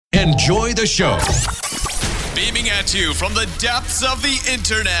Enjoy the show. Beaming at you from the depths of the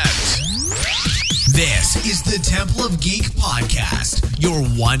internet. This is the Temple of Geek podcast, your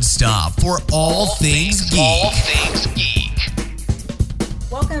one stop for all things geek.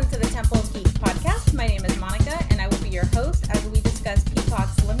 Welcome to the Temple of Geek podcast. My name is Monica, and I will be your host as we discuss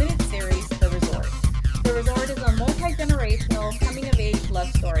Peacock's limited series, The Resort. The Resort is a multi-generational, coming-of-age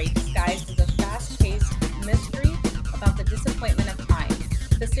love story disguised as a fast-paced mystery about the disappointment of time.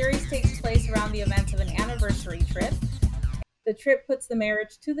 The series takes place around the events of an anniversary trip. The trip puts the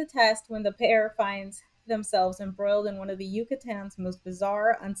marriage to the test when the pair finds themselves embroiled in one of the Yucatan's most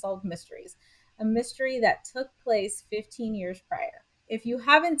bizarre unsolved mysteries, a mystery that took place 15 years prior. If you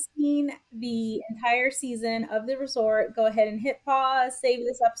haven't seen the entire season of The Resort, go ahead and hit pause, save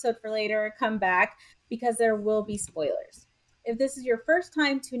this episode for later, come back, because there will be spoilers. If this is your first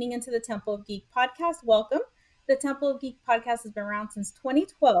time tuning into the Temple of Geek podcast, welcome. The Temple of Geek podcast has been around since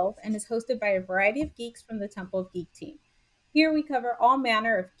 2012 and is hosted by a variety of geeks from the Temple of Geek team. Here we cover all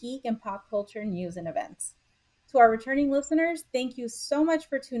manner of geek and pop culture news and events. To our returning listeners, thank you so much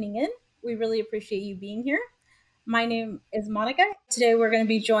for tuning in. We really appreciate you being here. My name is Monica. Today we're going to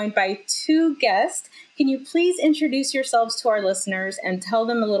be joined by two guests. Can you please introduce yourselves to our listeners and tell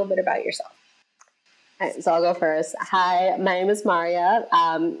them a little bit about yourself? So I'll go first. Hi, my name is Maria,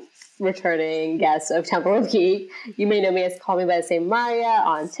 returning guest of Temple of Geek. You may know me as Call Me By the Same Maria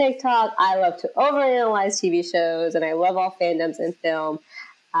on TikTok. I love to overanalyze TV shows, and I love all fandoms in film.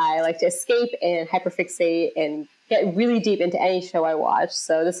 I like to escape and hyperfixate and get really deep into any show I watch,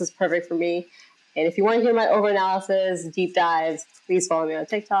 so this is perfect for me. And if you want to hear my overanalysis, deep dives, please follow me on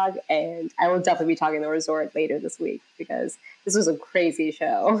TikTok, and I will definitely be talking The Resort later this week because this was a crazy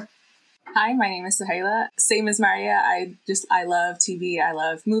show. Hi, my name is Suhaila. Same as Maria, I love TV, I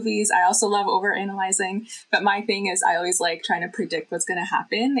love movies. I also love overanalyzing, but my thing is I always like trying to predict what's going to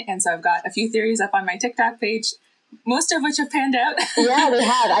happen. And so I've got a few theories up on my TikTok page, most of which have panned out. Yeah, they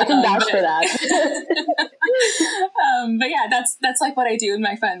have. I can vouch for that. But yeah, that's like what I do in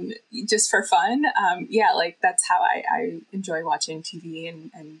my fun, just for fun. Like that's how I enjoy watching TV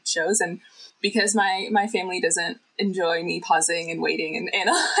and shows. And because my family doesn't enjoy me pausing and waiting and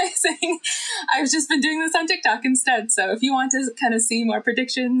analyzing, I've just been doing this on TikTok instead. So if you want to kind of see more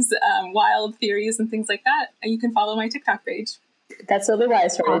predictions, wild theories and things like that, you can follow my TikTok page. That's really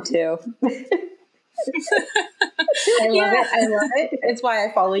wise for me too. I love it. It's why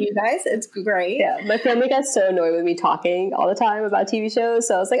I follow you guys. It's great. Yeah, my family got so annoyed with me talking all the time about TV shows,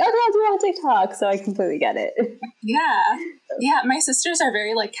 so I was like, okay, I'll do it on TikTok. So I completely get it. Yeah. My sisters are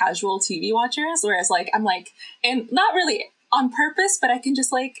very like casual TV watchers, whereas like I'm like, and not really on purpose, but I can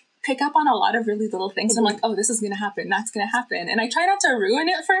just like pick up on a lot of really little things. I'm like, oh, this is going to happen. That's going to happen. And I try not to ruin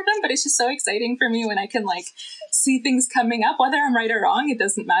it for them, but it's just so exciting for me when I can like see things coming up, whether I'm right or wrong, it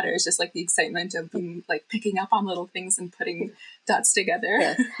doesn't matter. It's just like the excitement of being like picking up on little things and putting dots together.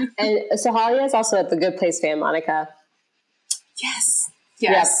 Yeah. And Sohalia is also at The Good Place fan, Monica. Yes.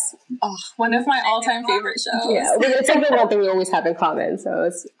 Yep. Oh, one of my all-time favorite shows. Yeah, it's like the one thing we always have in common. So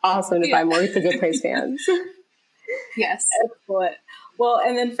it's awesome to find more The Good Place fans. Yes. Excellent. Well,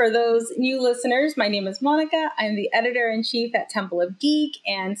 and then for those new listeners, my name is Monica. I'm the editor-in-chief at Temple of Geek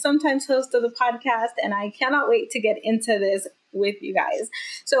and sometimes host of the podcast, and I cannot wait to get into this with you guys.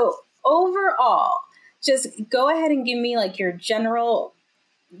 So overall, just go ahead and give me like your general,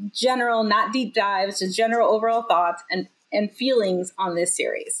 not deep dives, just general overall thoughts and feelings on this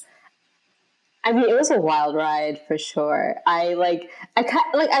series. I mean, it was a wild ride for sure. I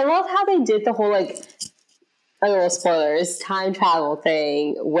love how they did the whole a little spoilers, time travel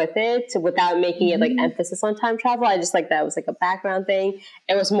thing with it without making it like emphasis on time travel. I just like that it was like a background thing.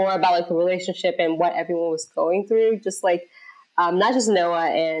 It was more about like the relationship and what everyone was going through. Just like not just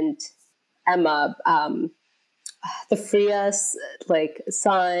Noah and Emma, the Fria's like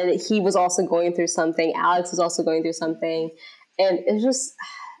son, he was also going through something. Alex was also going through something, and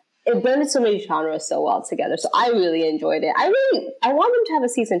it blended so many genres so well together. So I really enjoyed it. I want them to have a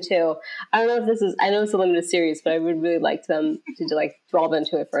season 2. I don't know if I know it's a limited series, but I would really like them to like delve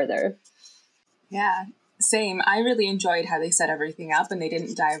into it further. Yeah, same. I really enjoyed how they set everything up and they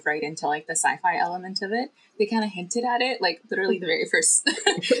didn't dive right into like the sci-fi element of it. They kind of hinted at it, like literally the very first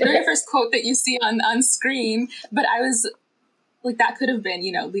quote that you see on screen. But I was like, that could have been,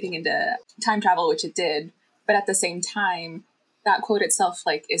 leading into time travel, which it did. But at the same time, that quote itself,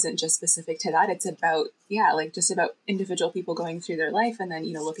 like, isn't just specific to that. It's about, just about individual people going through their life and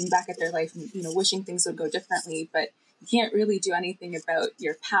then, looking back at their life and, wishing things would go differently. But you can't really do anything about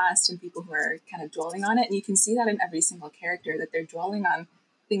your past and people who are kind of dwelling on it. And you can see that in every single character that they're dwelling on,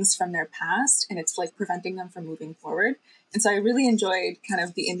 things from their past, and it's like preventing them from moving forward. And so I really enjoyed kind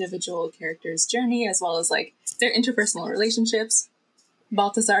of the individual characters' journey, as well as like their interpersonal relationships.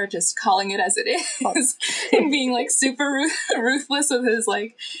 Balthazar just calling it as it is and being like super ruthless with his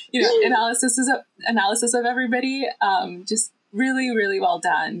like, you know, analysis of everybody. Just really, really well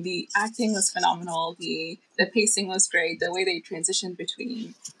done. The acting was phenomenal. The pacing was great. The way they transitioned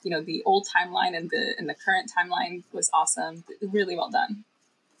between, you know, the old timeline and the current timeline was awesome. Really well done.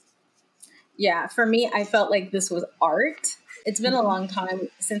 Yeah, for me, I felt like this was art. It's been a long time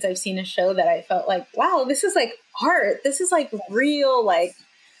since I've seen a show that I felt like, wow, this is like art. This is like real, like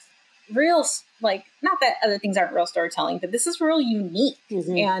not that other things aren't real storytelling, but this is real unique.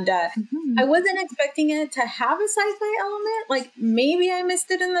 And I wasn't expecting it to have a sci-fi element. Like maybe I missed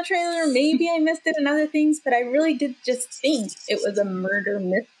it in the trailer, maybe I missed it in other things, but I really did just think it was a murder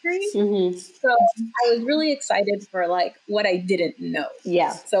mystery. So I was really excited for like what I didn't know.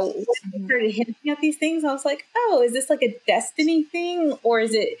 Yeah. So when I started hinting at these things, I was like, oh, is this like a Destiny thing? Or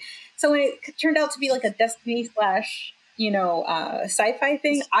is it... So when it turned out to be like a Destiny / sci-fi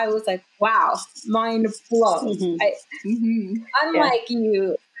thing, I was like, wow, mind blown. Unlike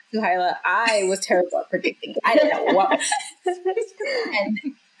you, Suhaila, I was terrible at predicting. I didn't know what. And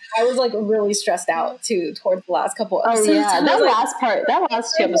I was like really stressed out too towards the last couple episodes. Oh yeah, that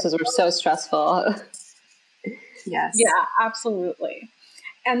last 2 episodes were so stressful. Yes. Yeah, absolutely.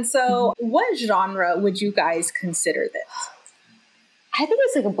 And so what genre would you guys consider this? I think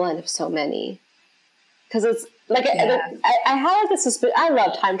it's like a blend of so many. Because it's like, I had like a suspicion. I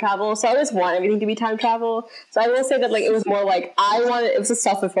love time travel, so I always want everything to be time travel. So I will say that like it was more like it was a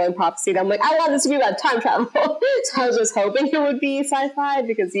self-fulfilling prophecy. That I'm like, I want this to be about time travel. So I was just hoping it would be sci-fi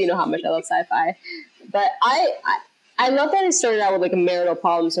because you know how much I love sci-fi. But I love that it started out with like marital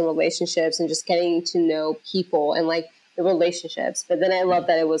problems and relationships and just getting to know people and like the relationships. But then I love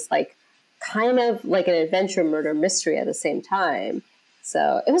that it was like kind of like an adventure murder mystery at the same time.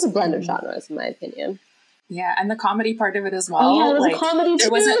 So it was a blend of genres, in my opinion. Yeah, and the comedy part of it as well. Oh yeah, it was a comedy too.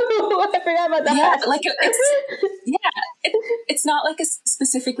 I forgot about that. Yeah, like it's not like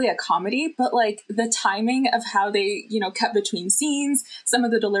specifically a comedy, but like the timing of how they, you know, cut between scenes, some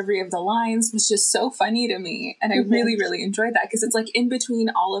of the delivery of the lines was just so funny to me, and I really, really enjoyed that because it's like in between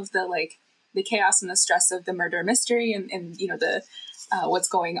all of the like the chaos and the stress of the murder mystery and you know the what's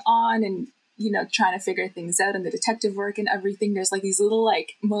going on and you know, trying to figure things out and the detective work and everything. There's like these little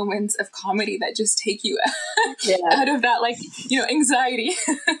like moments of comedy that just take you out of that like, you know, anxiety.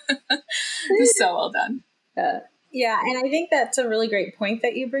 It's so well done. Yeah. And I think that's a really great point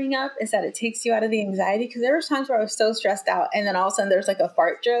that you bring up is that it takes you out of the anxiety because there was times where I was so stressed out and then all of a sudden there's like a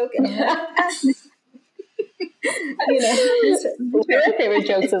fart joke and I'm like, you know, one of my favorite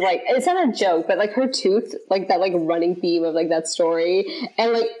jokes is like it's not a joke, but like her tooth, like that like running theme of like that story,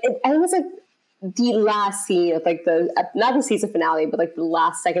 and like I think it's like the last scene of like not the season finale, but like the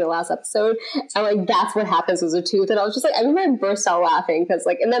last episode, and like that's what happens with her tooth, and I was just like I remember I burst out laughing because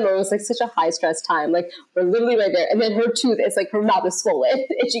like in that moment it was like such a high stress time, like we're literally right there, and then her tooth is like her mouth is swollen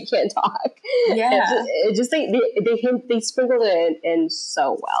and she can't talk. Yeah, it just they sprinkled it in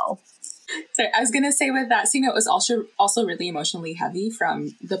so well. So I was going to say with that scene, it was also really emotionally heavy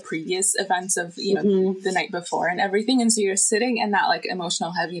from the previous events of, you know, the night before and everything. And so you're sitting in that like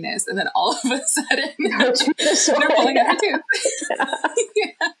emotional heaviness and then all of a sudden they're pulling out her tooth.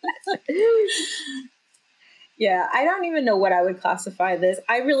 Yeah, I don't even know what I would classify this.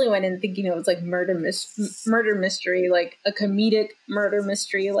 I really went in thinking it was like murder mystery, like a comedic murder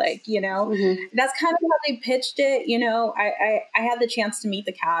mystery, like, you know, that's kind of how they pitched it. You know, I had the chance to meet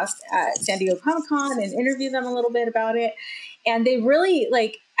the cast at San Diego Comic-Con and interview them a little bit about it. And they really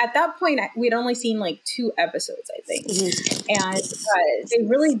like, at that point, we'd only seen like 2 episodes, I think. And they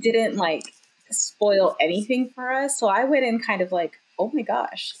really didn't like spoil anything for us. So I went in kind of like, oh my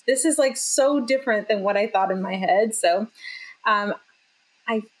gosh, this is like so different than what I thought in my head. So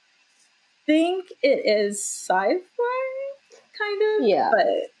I think it is sci-fi kind of. Yeah. But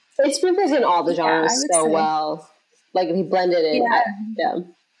it's representing all the genres so well. Like he blended it. Yeah.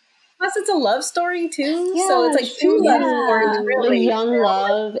 Plus it's a love story too. Yeah, so it's like 2 love stories really. Like young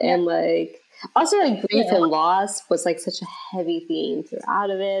love and like also like grief and loss was like such a heavy theme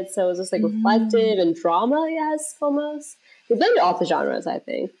throughout of it. So it was just like reflective and drama, yes, almost. They blended all the genres, I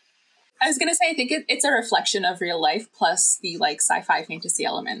think. I was going to say, I think it's a reflection of real life plus the like sci-fi fantasy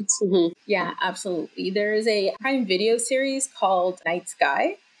element. Yeah, absolutely. There is a Prime Video series called Night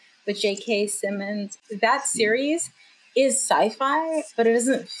Sky with J.K. Simmons. That series is sci-fi, but it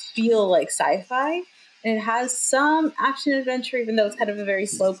doesn't feel like sci-fi. And it has some action adventure, even though it's kind of a very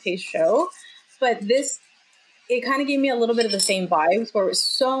slow-paced show. But this it kind of gave me a little bit of the same vibes, where it was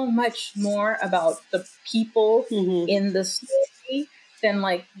so much more about the people in the story than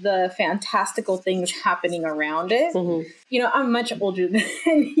like the fantastical things happening around it. You know, I'm much older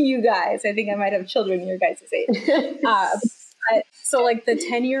than you guys. I think I might have children your guys' age. So like the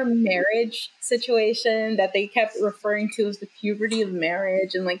 10-year marriage situation that they kept referring to as the puberty of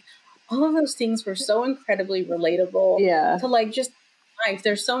marriage, and like all of those things were so incredibly relatable to like just life.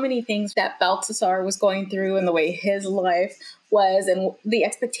 There's so many things that Balthazar was going through, and the way his life was, and the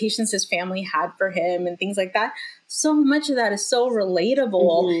expectations his family had for him, and things like that. So much of that is so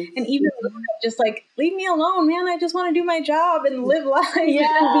relatable. And even just like, leave me alone, man. I just want to do my job and live life.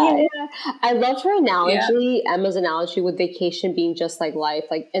 I loved her analogy, Emma's analogy with vacation being just like life.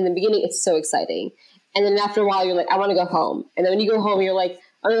 Like in the beginning, it's so exciting. And then after a while, you're like, I want to go home. And then when you go home, you're like,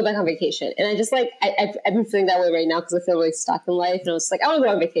 I want to go back on vacation. And I just like, I've been feeling that way right now because I feel really stuck in life. And I was like, I want to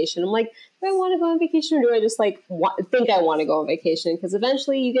go on vacation. I'm like, do I want to go on vacation, or do I just like think I want to go on vacation? Because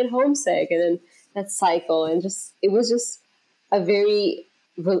eventually you get homesick, and then that cycle. And just, it was a very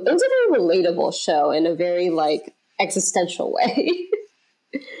relatable show in a very like existential way.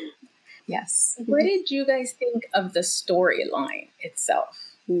 Yes. What did you guys think of the storyline itself?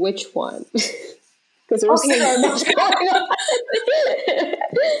 Which one? Because there was so much going on.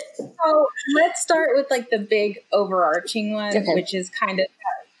 So let's start with like the big overarching one, which is kind of,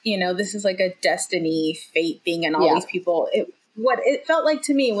 you know, this is like a destiny, fate thing, and all these people. What it felt like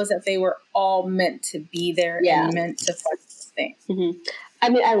to me was that they were all meant to be there and meant to fuck this thing. I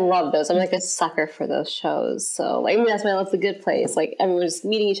mean, I love those. I'm like a sucker for those shows. So, like, I mean, that's why I love The Good Place. Like, everyone's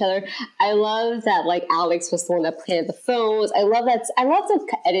meeting each other. I love that, like, Alex was the one that planted the phones. I love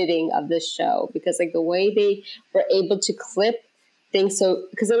the editing of this show because, like, the way they were able to clip things. So,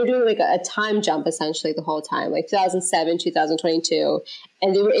 because they were doing, like, a time jump, essentially, the whole time. Like, 2007, 2022.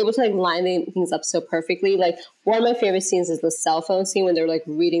 And they were able to, like, line things up so perfectly. Like, one of my favorite scenes is the cell phone scene when they're, like,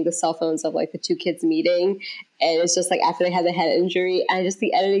 reading the cell phones of, like, the two kids meeting. And it's just, like, after they had the head injury. And just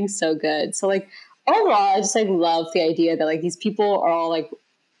the editing's so good. So, like, overall, I just, like, love the idea that, like, these people are all, like,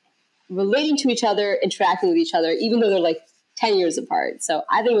 relating to each other, interacting with each other, even though they're, like, 10 years apart. So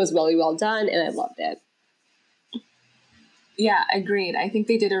I think it was really well done, and I loved it. Yeah, agreed. I think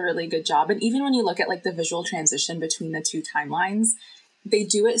they did a really good job. And even when you look at, like, the visual transition between the two timelines, they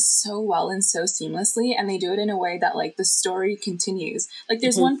do it so well and so seamlessly, and they do it in a way that, like, the story continues. Like,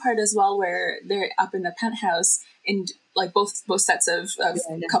 there's one part as well where they're up in the penthouse, and, like, both sets of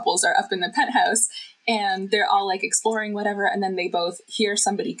couples are up in the penthouse, and they're all, like, exploring whatever, and then they both hear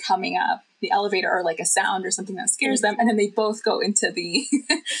somebody coming up the elevator, or, like, a sound or something that scares them, and then they both go into the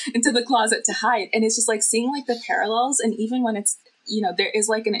into the closet to hide. And it's just, like, seeing, like, the parallels, and even when it's, you know, there is,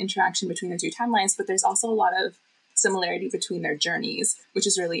 like, an interaction between the two timelines, but there's also a lot of similarity between their journeys, which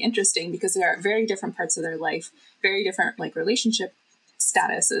is really interesting because they are very different parts of their life, very different, like, relationship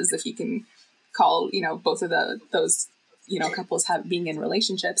statuses, if you can call, you know, both of those, you know, couples being in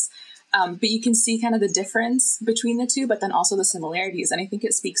relationships. But you can see kind of the difference between the two, but then also the similarities. And I think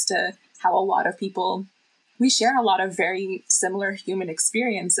it speaks to how a lot of people, we share a lot of very similar human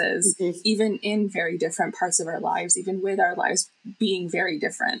experiences, even in very different parts of our lives, even with our lives being very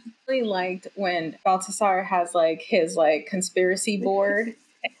different. I really liked when Balthazar has like his like conspiracy board.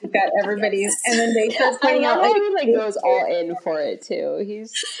 And got everybody's, and then they start playing out. Like, he like goes all in for it too.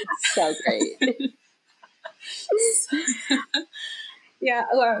 He's so great. Yeah.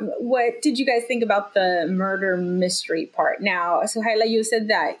 What did you guys think about the murder mystery part? Now, Suhaila, you said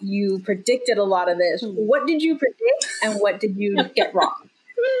that you predicted a lot of this. What did you predict, and what did you get wrong?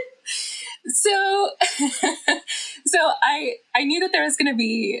 So I knew that there was going to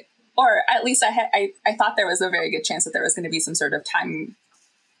be, or at least I thought there was a very good chance that there was going to be some sort of time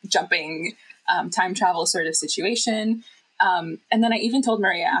jumping, time travel sort of situation. And then I even told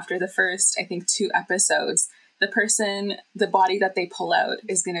Maria after the first, I think, 2 episodes, the body that they pull out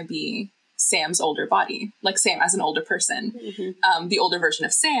is going to be Sam's older body, like Sam as an older person, the older version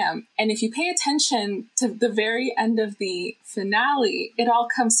of Sam. And if you pay attention to the very end of the finale, it all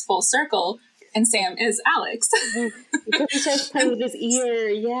comes full circle, and Sam is Alex. Because he starts playing with his ear,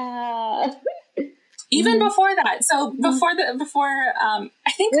 yeah. Even before that, so before I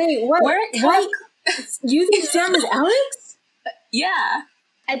think. Wait, what? You think Sam is Alex? Yeah.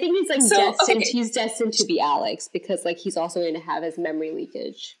 I think he's like destined. Okay. He's destined to be Alex because like he's also going to have his memory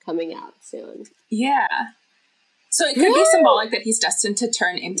leakage coming out soon. Yeah. So it could be symbolic that he's destined to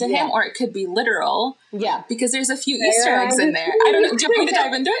turn into him, or it could be literal. Yeah. Because there's a few Easter eggs in there. I don't know. Do you want me to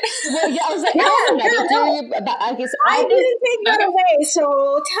dive into it? Well, yeah, I was like, I guess I didn't take that away,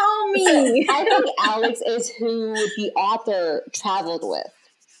 so tell me. I think Alex is who the author traveled with.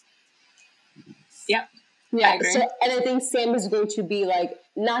 Yep. Yeah, agree. so, and I think Sam is going to be like,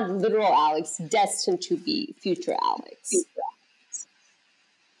 not literal Alex, destined to be future Alex.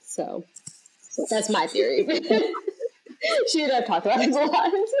 So, that's my theory. She and I talked about this a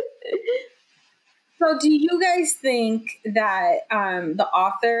lot. So do you guys think that the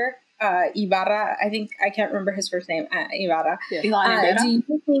author, Ibarra, I can't remember his first name, Ibarra. Yeah. Ibarra? Do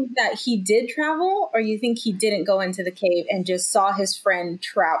you think that he did travel, or you think he didn't go into the cave and just saw his friend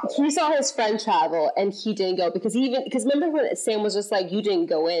travel? He saw his friend travel and he didn't go because remember when Sam was just like, you didn't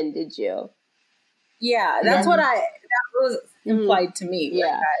go in, did you? Yeah, that's what that was implied to me.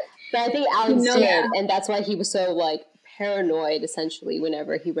 Yeah. But I think Alex You know did, that. and that's why he was so like paranoid essentially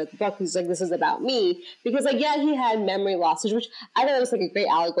whenever he read the book. He's like, this is about me. Because like, yeah, he had memory losses, which I thought was like a great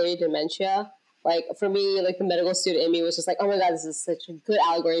allegory of dementia. Like for me, like the medical student in me was just like, oh my God, this is such a good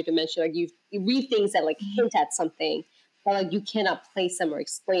allegory of dementia. Like you read things that like hint at something, but like you cannot place them or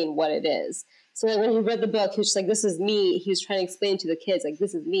explain what it is. So like when he read the book, he was just like, this is me. He was trying to explain to the kids, like,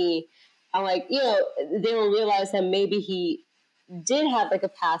 this is me. I'm like, you know, they don't realize that maybe he did have like a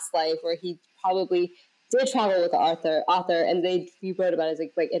past life where he probably did travel with the author, and he wrote about it as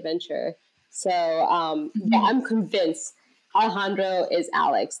like adventure. So yeah, I'm convinced Alejandro is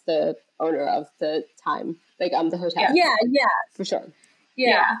Alex, the owner of the the hotel. Yeah, For sure.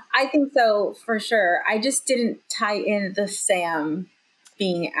 yeah. I think so for sure. I just didn't tie in the Sam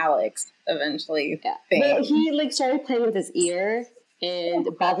being Alex eventually. Yeah. thing. Well, he like started playing with his ear, and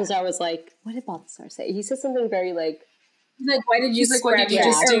Balthazar was like, what did Balthazar say? He said something very like, He's like, why did you He's like, what did you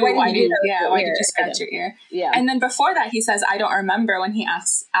scratch just your- do? or Why did that with your you ear? scratch your ear? yeah. And then before that, he says, I don't remember, when he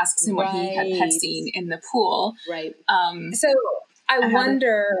asks him what he had Right. seen in the pool. Right. So I had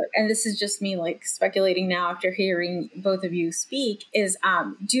wonder, and this is just me like speculating now after hearing both of you speak, is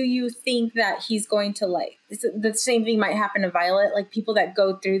do you think that he's going to like the same thing might happen to Violet? Like people that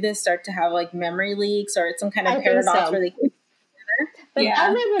go through this start to have like memory leaks or it's some kind I of think paradox so. where they But Yeah,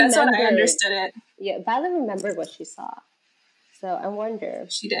 Violet that's what I remembered- understood it. Yeah, Violet remembered what she saw. So I wonder.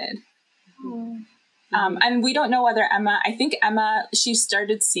 She did. And we don't know whether I think Emma, she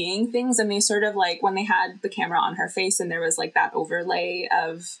started seeing things, and they sort of like, when they had the camera on her face and there was like that overlay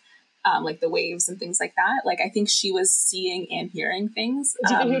of like the waves and things like that, like I think she was seeing and hearing things.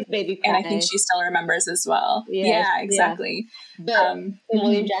 You can hear the baby cry. And I think she still remembers as well. Yeah, Yeah, exactly. But and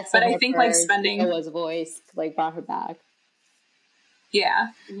William Jackson, but I think like spending Noah's voice like brought her back. Yeah.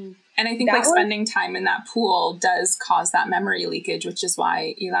 And I think That like one- spending time in that pool does cause that memory leakage, which is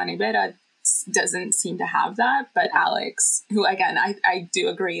why Ilan Ibarra doesn't seem to have that. But Alex, who again, I do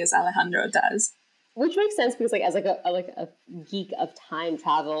agree is Alejandro does. Which makes sense because like as like a geek of time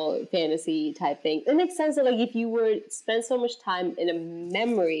travel fantasy type thing, it makes sense that like if you were spend so much time in a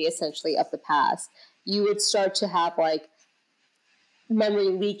memory essentially of the past, you would start to have like memory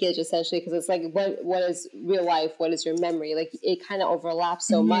leakage essentially, because it's like what is real life, what is your memory, like it kind of overlaps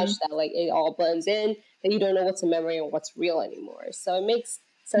so much that like it all blends in that you don't know what's a memory and what's real anymore. So it makes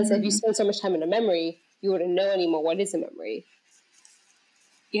sense that if you spend so much time in a memory, you wouldn't know anymore what is a memory.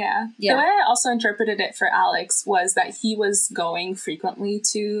 Yeah. Yeah. The way I also interpreted it for Alex was that he was going frequently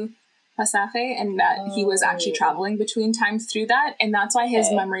to Pasaje, and that he was actually traveling between times through that, and that's why his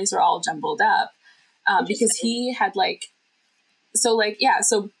memories were all jumbled up, because he had like, so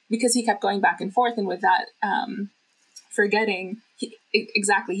because he kept going back and forth, and with that forgetting, he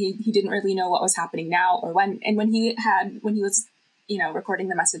didn't really know what was happening now or when he was recording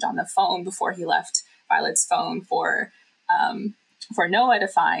the message on the phone before he left Violet's phone for Noah to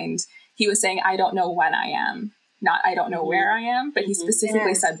find. He was saying, I don't know when I am, not I don't know where I am, but he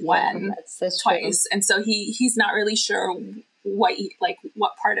specifically said when That's twice. And so he's not really sure what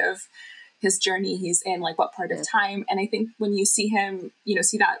part of his journey he's in, like what part of time. And I think when you see him,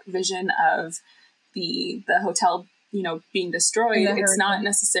 see that vision of the hotel, being destroyed, it's not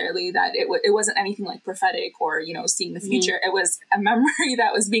necessarily that it wasn't anything like prophetic or, seeing the future. It was a memory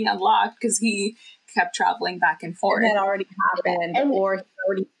that was being unlocked because he kept traveling back and forth. that already happened, And- or he's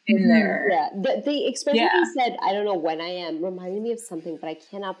already been there. Yeah, the expression Yeah. he said, I don't know when I am, reminded me of something, but I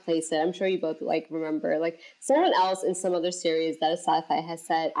cannot place it. I'm sure you both like remember. Like someone else in some other series that is sci-fi has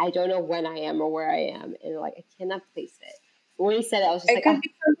said, I don't know when I am or where I am. And like, I cannot place it. When he said it, I was just It like, could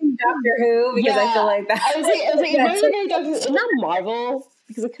be something Doctor Who, because I feel like that. I was like, it really very Doctor Who. Not Marvel,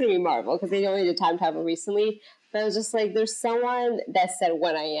 because it couldn't be Marvel, because they only did time travel recently. But I was just like, there's someone that said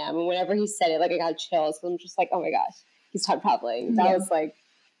when I am, and whenever he said it, like I got chills. So I'm just like, oh my gosh, he's time traveling. That was like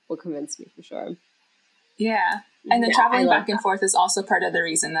what convinced me for sure. Yeah. And then Yeah, traveling I love back and forth is also part of the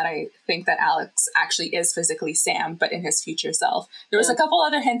reason that I think that Alex actually is physically Sam, but in his future self. There was a couple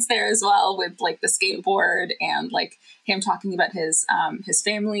other hints there as well, with like the skateboard and like him talking about his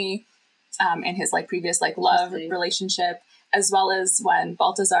family. and his like previous like love relationship, as well as when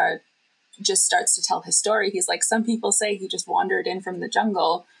Balthazar just starts to tell his story. He's like, some people say he just wandered in from the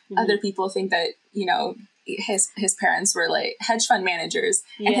jungle. Other people think that, you know, his parents were like hedge fund managers,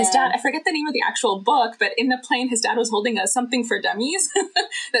 and his dad, I forget the name of the actual book, but in the plane his dad was holding a something for dummies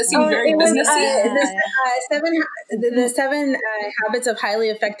that seemed very businessy. The seven habits of highly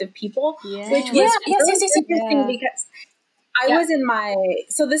effective people, which was interesting because I was in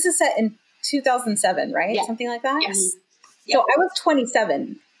so this is set in 2007, right? Something like that. Yes. So I was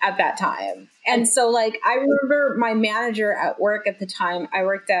 27 at that time, and so like I remember my manager at work at the time. I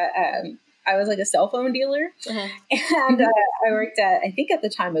worked at I was like a cell phone dealer, and I worked at, I think at the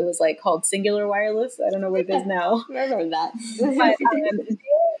time it was like called Singular Wireless. I don't know what it is now. I remember that. But they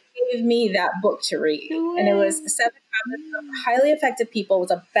gave me that book to read, and it was 7 Habits of Highly Effective People. It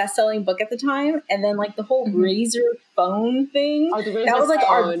was a best-selling book at the time, and then like the whole Razor phone thing. Oh, the Razor that was like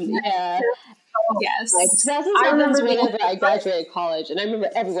phone. Yes. Like 2007 I remember whenever I graduated college, and I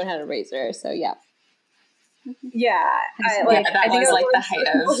remember everyone had a Razor. So yeah. Yeah, that was like the height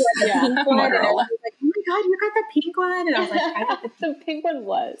of Motorola. Like, oh my god, you got the pink one, and I was like, I got the pink one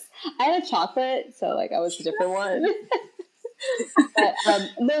was. I had a chocolate, so like I was a different one. But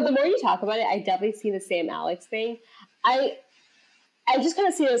no, the more you talk about it, I definitely see the same Alex thing. I just kind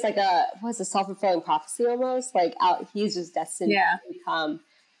of see it as like a self-fulfilling prophecy almost. Like he's just destined to become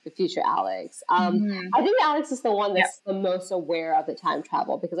the future Alex. I think Alex is the one that's the most aware of the time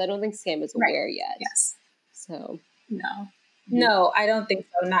travel, because I don't think Sam is aware yet. Yes. So no, I don't think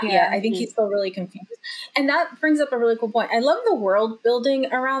so. Not yet. I think he's still really confused. And that brings up a really cool point. I love the world building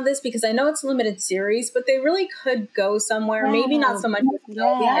around this, because I know it's a limited series, but they really could go somewhere. Maybe not so much with Bill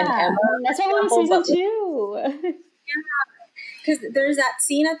and Emma. That's why I want season 2. Because there's that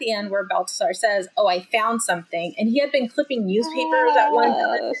scene at the end where Balthazar says, "Oh, I found something," and he had been clipping newspapers at one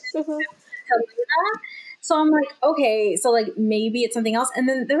time. So I'm like, okay, so like maybe it's something else. And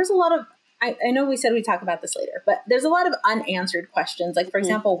then there was a lot of, I know we said we'd talk about this later, but there's a lot of unanswered questions. Like, for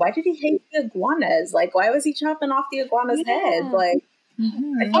example, why did he hate the iguanas? Like, why was he chopping off the iguana's head? Like, I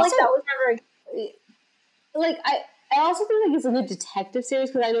feel like that was never like I also think like it's a good detective series,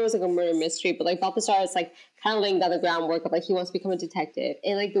 because I know it's like a murder mystery, but like Balthazar is like kind of laying down the groundwork of like he wants to become a detective,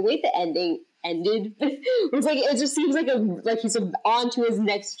 and like the way the ending ended was like it just seems like he's on to his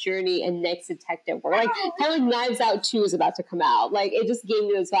next journey and next detective work. Like kind of like Knives Out 2 is about to come out. Like it just gave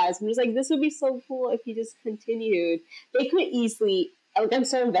me those vibes. I'm just like, this would be so cool if he just continued. They could easily, like, I'm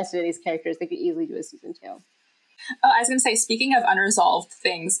so invested in these characters. They could easily do a season 2. I was going to say, speaking of unresolved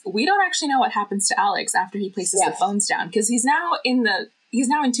things, we don't actually know what happens to Alex after he places the phones down, because he's now in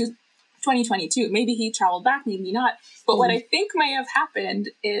 2022. Maybe he traveled back, maybe not. But what I think may have happened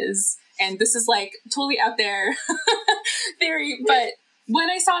is, and this is like totally out there theory, but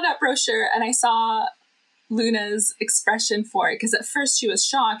when I saw that brochure and I saw Luna's expression for it, because at first she was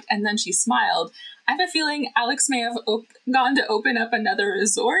shocked and then she smiled, I have a feeling Alex may have gone to open up another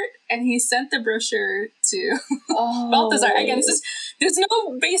resort, and he sent the brochure to Balthazar. Again, there's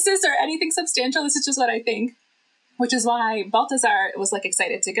no basis or anything substantial. This is just what I think, which is why Balthazar was like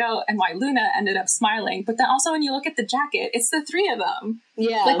excited to go, and why Luna ended up smiling. But then also when you look at the jacket, it's the 3 of them.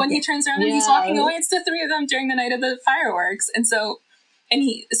 Yeah. Like when he turns around and he's walking away, it's the 3 of them during the night of the fireworks. And so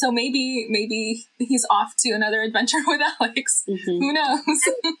maybe he's off to another adventure with Alex. Who knows?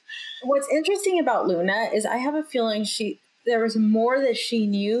 What's interesting about Luna is I have a feeling there was more that she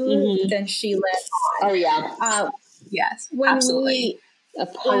knew than she let on. Oh yeah. Yes, absolutely.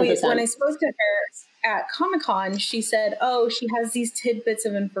 When I spoke to her at Comic-Con, she said, "Oh, she has these tidbits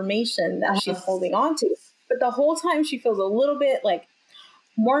of information that she's holding on to." But the whole time she feels a little bit like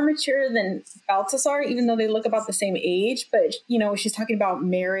more mature than Balthazar, even though they look about the same age. But, you know, she's talking about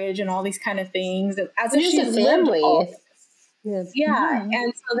marriage and all these kind of things, as if she's a family. Yeah.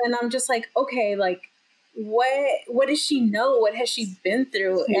 And so then I'm just like, okay, like, what does she know? What has she been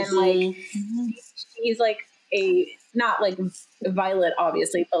through? And like, she's like not like Violet,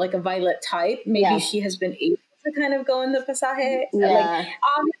 obviously, but like a Violet type. Maybe she has been able to kind of go in the pasaje. Like,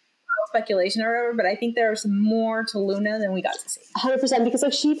 speculation or whatever, but I think there's more to Luna than we got to see. 100%, because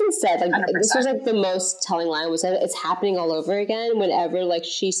like she even said, like 100%. This was like the most telling line, was that it's happening all over again. Whenever like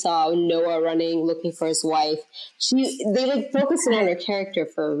she saw Noah running looking for his wife, they like focused on her character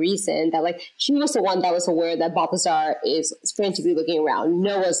for a reason, that like she was the one that was aware that Balthazar is frantically looking around,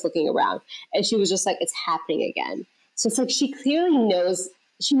 Noah's looking around, and she was just like, it's happening again. So it's like she clearly knows.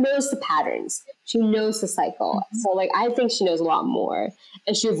 She knows the patterns. She knows the cycle. So, like, I think she knows a lot more.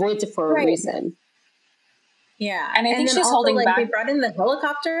 And she avoids it for a reason. Yeah. And I think then she's also, holding like, back. they brought in the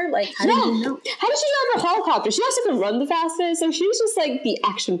helicopter. Like, how did you know? How did she drive a helicopter? She also can run the fastest. Like, she was just like the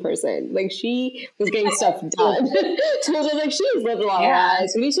action person. Like, she was getting stuff done. So I was like, she's lived a lot of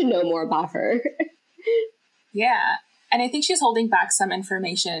lives. We need to know more about her. Yeah. And I think she's holding back some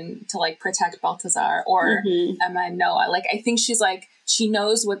information to like protect Balthazar or Emma and Noah. Like, I think she's like, she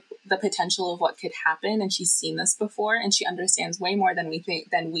knows what the potential of what could happen, and she's seen this before, and she understands way more than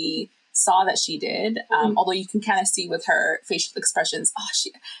we saw that she did. Although you can kind of see with her facial expressions,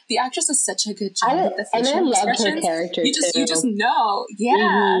 the actress does such a good job with the facial expressions. I love her character you just know,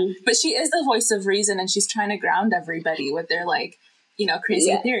 but she is the voice of reason, and she's trying to ground everybody with their like, you know,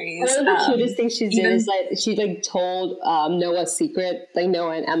 crazy theories. One of the cutest things she did is like she like told Noah's secret, like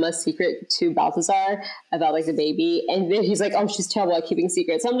Noah and Emma's secret to Balthazar about like the baby, and then he's like, "Oh, she's terrible at keeping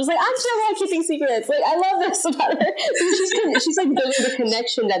secrets." So I'm just like, "I'm terrible at keeping secrets." Like, I love this about her. She's like building the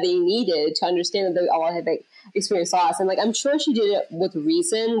connection that they needed to understand that they all had like experienced loss, and like I'm sure she did it with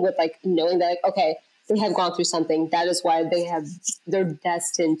reason, with like knowing that like, okay, they have gone through something. That is why they're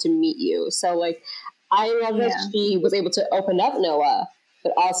destined to meet you. So like, I love that she was able to open up Noah,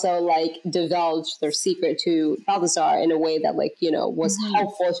 but also like divulge their secret to Balthazar in a way that like, you know, was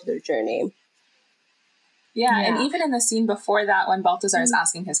helpful to their journey. Yeah, and even in the scene before that, when Balthazar is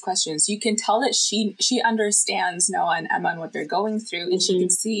asking his questions, you can tell that she understands Noah and Emma and what they're going through, and she can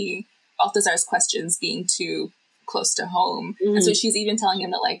see Balthazar's questions being too close to home. And so she's even telling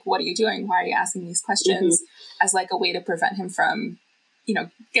him that like, what are you doing? Why are you asking these questions? As like a way to prevent him from, you know,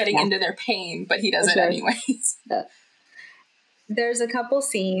 getting into their pain, but he does it anyways. There's a couple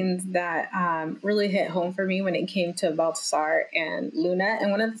scenes that really hit home for me when it came to Balthazar and Luna.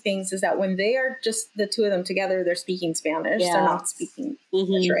 And one of the things is that when they are just the two of them together, they're speaking Spanish. They're not speaking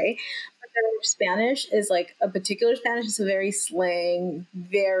English, right? But their Spanish is like a particular Spanish. It's a very slang,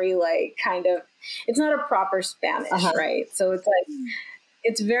 very like kind of, it's not a proper Spanish, right? So it's like,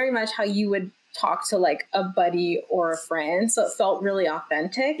 it's very much how you would talk to like a buddy or a friend. So it felt really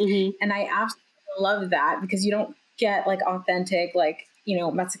authentic. And I absolutely love that because you don't get like authentic, like, you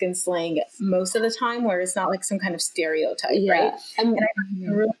know, Mexican slang most of the time where it's not like some kind of stereotype, right? And I think it's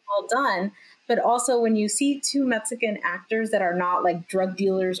really well done. But also when you see two Mexican actors that are not like drug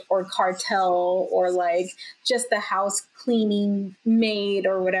dealers or cartel or like just the house cleaning maid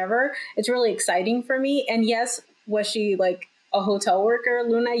or whatever, it's really exciting for me. And yes, was she like a hotel worker,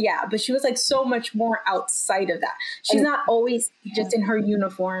 Luna? Yeah, but she was like so much more outside of that. She's not always just in her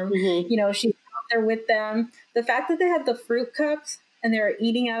uniform. You know, she's out there with them. The fact that they had the fruit cups and they were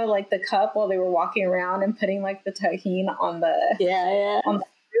eating out of like the cup while they were walking around and putting like the tajin on the on the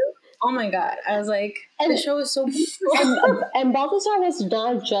fruit. Oh my God. I was like, the show is so beautiful. And Balthazar was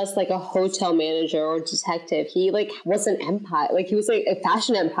not just like a hotel manager or detective. He like was an empire. Like he was like a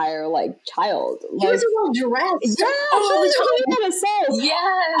fashion empire like child. He was well dressed.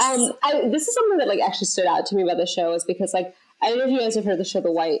 Yes. This is something that like actually stood out to me about the show is because like I don't know if you guys have heard the show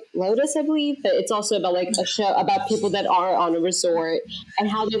The White Lotus, I believe, but it's also about like a show about people that are on a resort and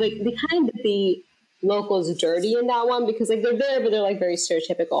how they kind of did the locals dirty in that one because like they're there, but they're like very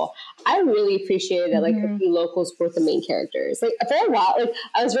stereotypical. I really appreciated that like the locals were the main characters. Like for a while, like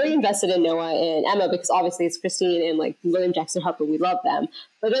I was very invested in Noah and Emma because obviously it's Christine and like William Jackson Harper. We love them.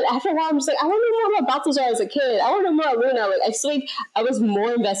 But then after a while, I'm just like, I want to know more about Balthazar as a kid. I want to know more about Luna. Like I just like I was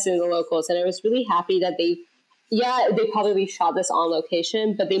more invested in the locals, and I was really happy that they probably shot this on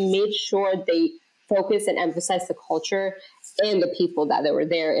location, but they made sure they focused and emphasized the culture and the people that they were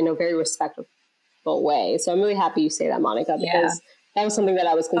there in a very respectful way. So I'm really happy you say that, Monica, because that was something that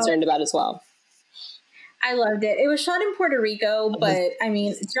I was concerned about as well. I loved it. It was shot in Puerto Rico, but I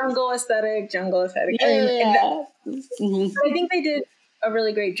mean, jungle aesthetic. Yeah. I think they did a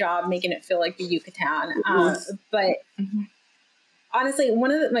really great job making it feel like the Yucatan. But honestly,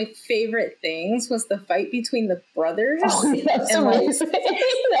 one of my favorite things was the fight between the brothers. Oh, that was amazing.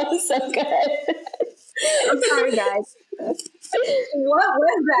 That was so good. I'm sorry, guys. What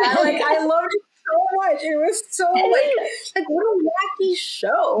was that? Like, I loved it so much. It was so like what a wacky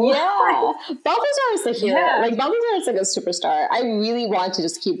show. Yeah. Balthazar is the hero. Like Balthazar is like a superstar. I really want to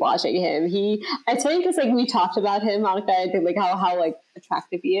just keep watching him. It's funny because like we talked about him, Monica, I think like how like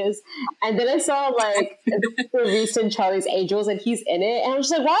attractive he is. And then I saw like the recent Charlie's Angels and he's in it. And I was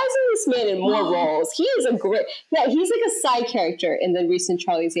just like, why isn't this man in more roles? He is he's like a side character in the recent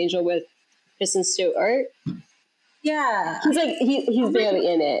Charlie's Angel with Kristen Stewart. Yeah. He's like, he's barely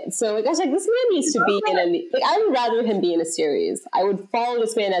in it. So like, I was like, this man needs to be in I would rather him be in a series. I would follow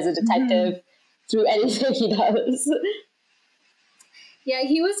this man as a detective through anything he does. Yeah,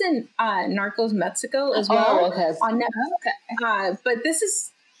 he was in Narcos Mexico as well. Oh, okay. On Netflix. But this is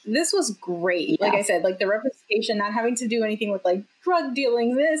this was great. Like I said, like the representation, not having to do anything with like drug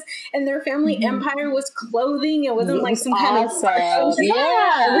dealing, this, and their family empire was clothing. It wasn't like some kind of it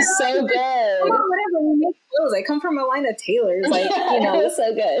was so good. Whatever, we make clothes. I come from a line of tailors, like it was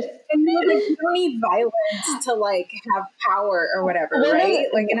so good. And like, you don't need violence to like have power or whatever, right?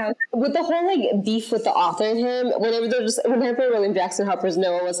 Like, you know, with the whole like beef with the author and him, whenever William Jackson Harper's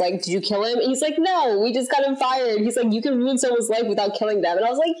Noah was like, "Did you kill him?" And he's like, "No, we just got him fired." He's like, "You can ruin someone's life without killing them," and I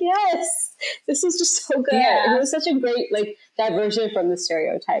was like, "Yes, this is just so good." And it was such a great like diversion from the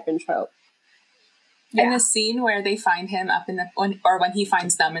stereotype and trope. And the scene where they find him up in when he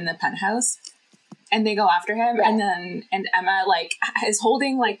finds them in the penthouse. And they go after him, and Emma like is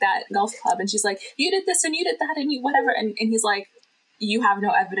holding like that golf club, and she's like, "You did this and you did that and you whatever," and he's like, "You have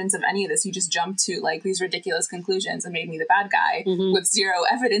no evidence of any of this. You just jumped to like these ridiculous conclusions and made me the bad guy with zero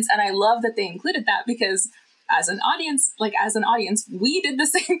evidence." And I love that they included that because as an audience, we did the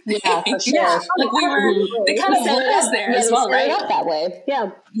same thing. Yeah, for sure. Like we were, they kind of put us there as well, right? Up that way,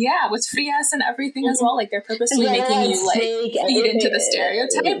 yeah, with Frias and everything as well. Like they're purposely making you like feed into the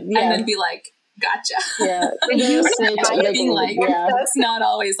stereotype and then be like, "Gotcha." Yeah, it's not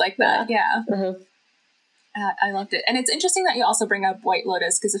always like that. Yeah, I loved it, and it's interesting that you also bring up White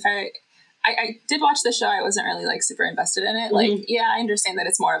Lotus because if I did watch the show, I wasn't really like super invested in it. Like, I understand that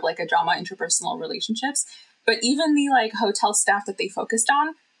it's more of like a drama, interpersonal relationships, but even the like hotel staff that they focused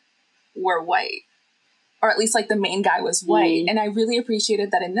on were white, or at least like the main guy was white, and I really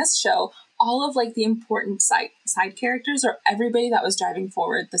appreciated that in this show. All of like the important side characters or everybody that was driving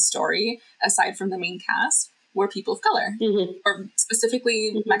forward the story, aside from the main cast, were people of color, or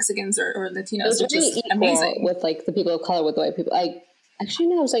specifically Mexicans or Latinos, which is amazing. With like the people of color with the white people, it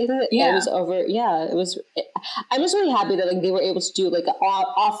was like it was over. Yeah, it was. I'm just really happy that like they were able to do like an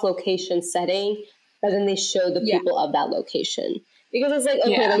off location setting, but then they showed the people of that location because it's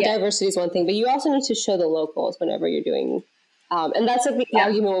like diversity is one thing, but you also need to show the locals whenever you're doing. And that's like the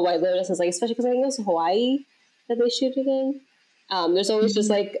argument with White Lotus is like, especially because I think it was Hawaii that they shoot it in. There's always just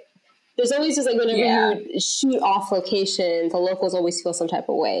like whenever you shoot off location, the locals always feel some type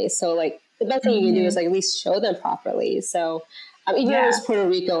of way. So like the best thing you can do is like at least show them properly. So even though it was Puerto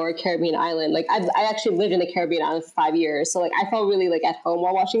Rico or a Caribbean island, like I actually lived in the Caribbean island for 5 years. So like I felt really like at home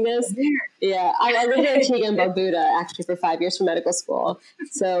while watching this. Yeah. I lived in Antigua and Barbuda actually for 5 years for medical school.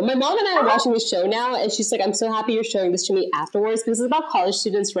 So my mom and I are watching the show now and she's like, "I'm so happy you're showing this to me afterwards," because it's about college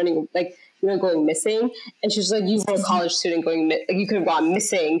students running like, going missing. And she's like, "You were a college student you could have gone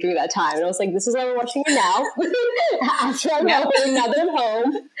missing during that time." And I was like, this is why we're watching it now. After I'm home, now that I'm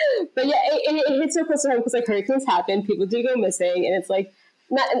home. But yeah, it hits so close to home because like hurricanes happen, people do go missing, and it's like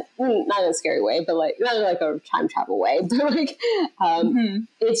not in a scary way, but like not in like a time travel way. But like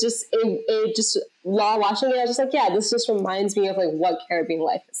it's just it just while watching it, I was just like, this just reminds me of like what Caribbean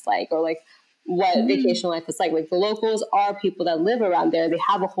life is like, or like what vacation life is like. Like the locals are people that live around there. They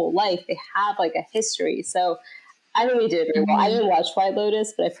have a whole life. They have like a history. So I think they did it very well. I didn't watch White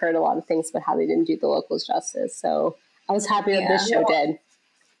Lotus, but I've heard a lot of things about how they didn't do the locals justice. So I was happy that this show did.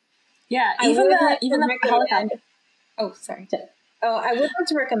 Yeah, even the Peloton. Oh, sorry. Oh, I would like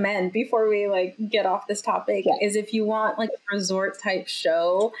to recommend before we like get off this topic is if you want like a resort type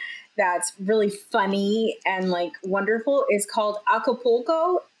show that's really funny and like wonderful, is called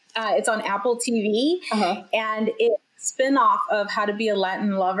Acapulco. It's on Apple TV, and it's a spin-off of How to Be a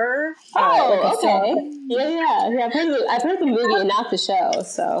Latin Lover. Okay. Yeah. I've heard the movie and not the show,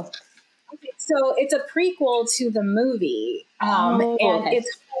 so. Okay, so it's a prequel to the movie, and it's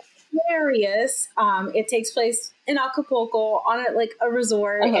hilarious. It takes place in Acapulco on a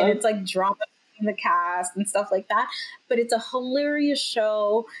resort, and it's like drama in the cast and stuff like that. But it's a hilarious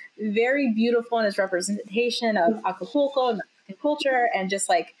show, very beautiful in its representation of Acapulco and culture and just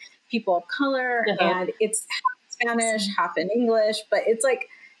like people of color, and it's half Spanish, half in English, but it's like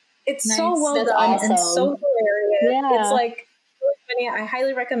it's nice. So well done and so hilarious. It's like really funny. I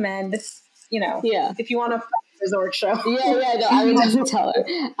highly recommend if you want a resort show. No, I would definitely tell her.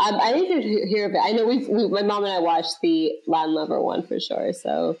 I need to hear of it. I know my mom and I watched the Latin Lover one for sure,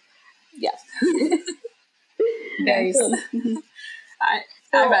 so nice.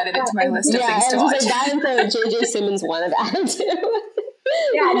 I've added it to my list of things to watch. That and the J.J. Simmons one I've added to.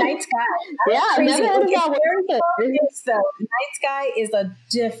 Night Sky. I've never heard about it. So Night Sky is a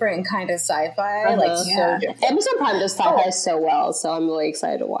different kind of sci-fi. So different. Amazon Prime does sci-fi so well, so I'm really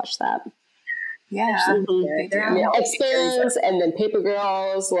excited to watch that. Yeah, Expanse and then Paper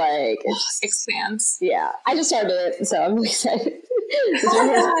Girls, like Expanse. Yeah, I just started it, so I'm really excited. It's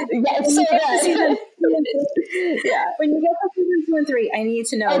so good. When you get to season 2 and 3, I need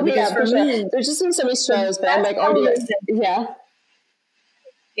to know. Because for me, there's just been so many shows, but I'm like already.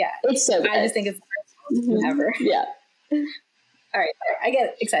 Yeah. It's so good. I just think it's the best one ever. Yeah. All right. I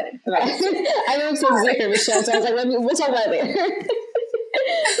get excited about it. I know I'm supposed to say for Michelle, so I was like, we'll talk about it later.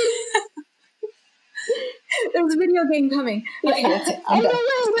 There's a video game coming. Okay, that's it. Oh, no,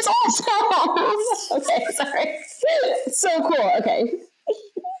 it was awesome. Okay, sorry. So cool. Okay.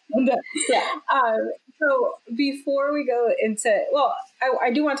 I'm done. Yeah. So before we go into, well,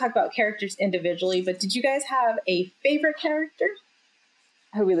 I do want to talk about characters individually, but did you guys have a favorite character?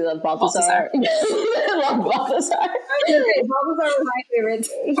 I really love Balthazar. I love Balthazar. Okay, Balthazar was my favorite.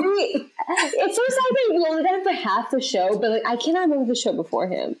 It seems like we only got him for half the show, but like I cannot remember the show before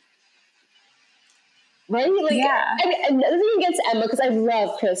him. Right? Like, yeah. Another thing against Emma, because I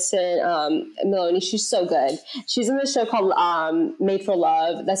love Kristen Maloney. She's so good. She's in this show called Made for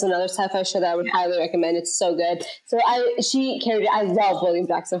Love. That's another sci-fi show that I would highly recommend. It's so good. So she carried it. I love William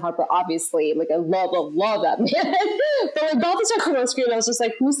Jackson Harper, obviously. Like, I love that man. But like, Balthazar came on screen, I was just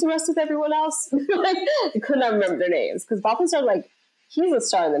like, who's the rest of everyone else? Like, I could not remember their names. Because Balthazar, like, he's a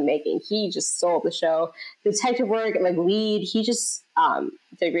star in the making. He just sold the show. Detective work, like, lead, he just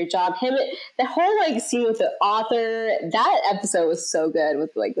did a great job. The whole like scene with the author, that episode was so good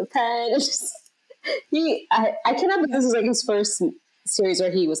with like the pen. It's just I cannot believe this was like his first series where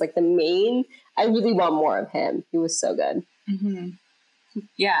he was like the main. I really want more of him. He was so good. Mm-hmm.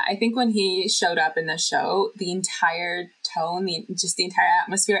 Yeah, I think when he showed up in the show, the entire tone, the entire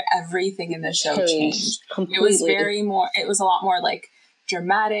atmosphere, everything in the show changed. Completely. It was a lot more like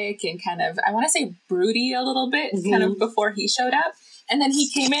dramatic and kind of, I want to say broody a little bit, kind of before he showed up. And then he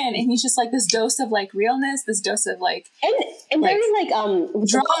came in and he's just like this dose of like realness, this dose of like and like, very like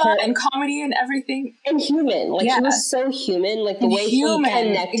drama and comedy and everything. And human. Like he was so human, like the way he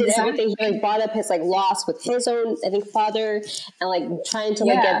connected everything. He like brought up his like loss with his own, I think, father, and like trying to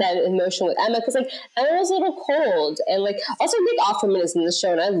like get that emotion with Emma. Because like Emma was a little cold. And like also Nick Offerman is in the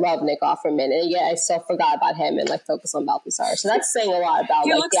show and I love Nick Offerman. And yet I still forgot about him and like focus on Balthazar. So that's saying a lot about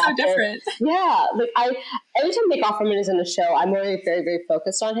he like looks the so actor. Different. Yeah. Like every time Nick Offerman is in a show, I'm very, very, very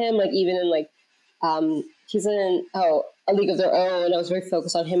focused on him. Like even in like he's in A League of Their Own. I was very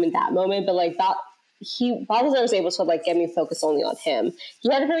focused on him in that moment, but like Balthazar was able to like get me focused only on him.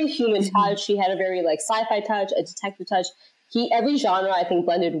 He had a very human touch. He had a very like sci-fi touch, a detective touch. Every genre I think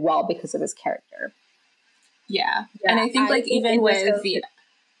blended well because of his character. Yeah. And I think like even with the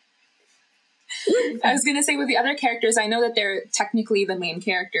I was going to say with the other characters, I know that they're technically the main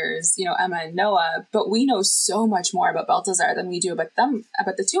characters, you know, Emma and Noah, but we know so much more about Balthazar than we do about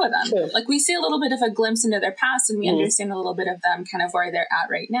the two of them. True. Like we see a little bit of a glimpse into their past and we understand a little bit of them kind of where they're at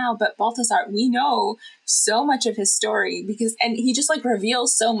right now. But Balthazar, we know so much of his story and he just like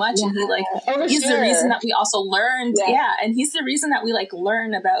reveals so much and he like, he's the reason that we also learned. Yeah. And he's the reason that we like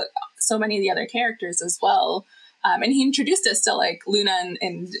learn about so many of the other characters as well. And he introduced us to like Luna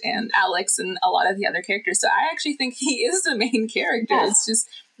and Alex and a lot of the other characters. So I actually think he is the main character. Yeah. It's just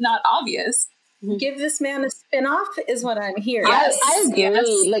not obvious. Give this man a spin-off is what I'm hearing. Yes. I agree.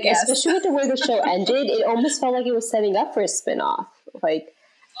 Especially with the way the show ended, it almost felt like it was setting up for a spin-off. Like,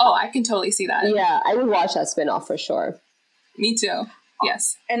 I can totally see that. Yeah, I would watch that spin-off for sure. Me too.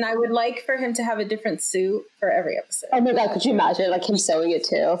 Yes. And I would like for him to have a different suit for every episode. Oh my God, could you imagine like him sewing it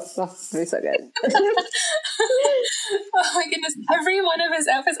too? Oh, that'd be so good. Oh my goodness. Every one of his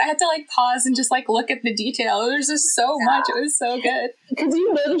outfits, I had to like pause and just like look at the detail. There's just so much. It was so good. Because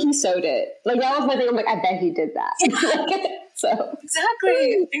you know that he sewed it. Like that was my thing. I'm like, I bet he did that. So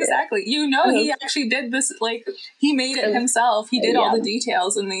Exactly. You know, he actually did this, like he made it himself. He did all the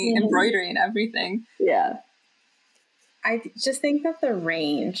details and the embroidery and everything. Yeah. I just think that the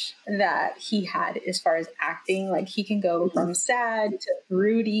range that he had as far as acting, like he can go from sad to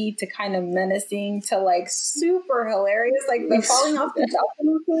broody to kind of menacing to like super hilarious, like the falling off the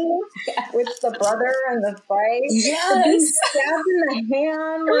balcony scene with the brother and the fight. Yes. Being stabbed in the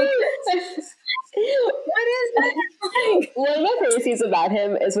hand. Like, what is that? Like, one of my favorite scenes about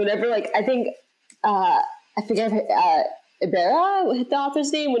him is whenever, like, I think, I forget Ibarra, the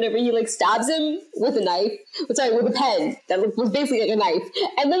author's name, whenever he like stabs him with a knife, with a pen that was basically like a knife,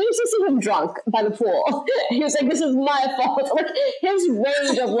 and then you just see him drunk by the pool. And he was like, "This is my fault." Like his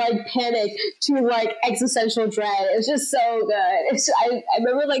range of like panic to like existential dread is just so good. I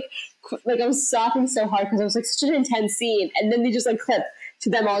remember like I was laughing so hard because it was like such an intense scene, and then they just like clip to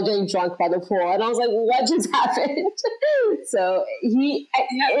them all getting drunk by the pool, and I was like, "What just happened?" So it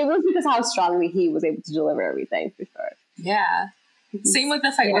was because how strongly he was able to deliver everything for sure. Yeah. Same with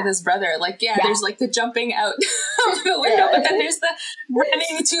the fight with his brother. Like, there's like the jumping out of the window, but then there's the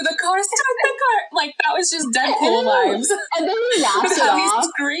running to the car, start the car. Like, that was just Deadpool vibes. And then he laughs it How he's off.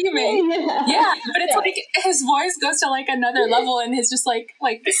 screaming. Yeah, but it's like his voice goes to like another level, and he's just like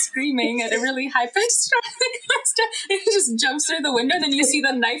screaming at a really high pitch. He just jumps through the window, then you see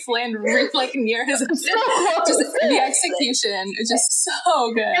the knife land like near his head. Just the execution is just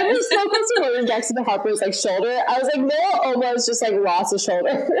so good. It was so close to William Jackson Harper's like shoulder. I was like, Noah almost just like lost his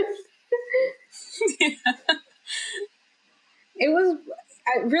shoulder. It was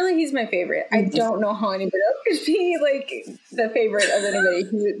really, he's my favorite. I don't know how anybody else could be like the favorite of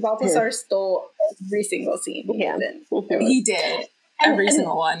anybody. Balthazar stole every single scene. He did. Every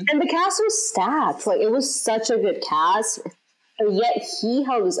single one. And the cast was stacked. Like, it was such a good cast. And yet he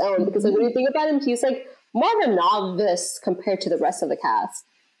held his own. Because like, when you think about him, he's like more of a novice compared to the rest of the cast.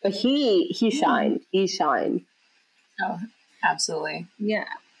 But he shined. He shined. Oh, absolutely. Yeah.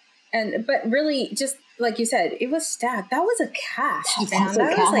 But really, just like you said, it was stacked. That was a cast, man.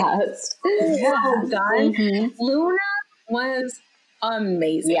 That was like well done. Luna was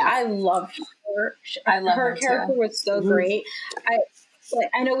amazing. Yeah. I loved her. Her character was so great.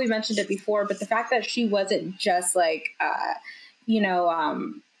 I know we mentioned it before, but the fact that she wasn't just like,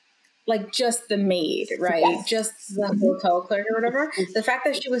 like just the maid, right? Yes. Just the hotel clerk or whatever. The fact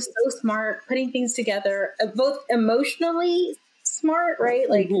that she was so smart, putting things together, both emotionally smart, right?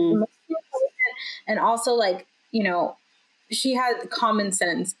 Like and also like, she had common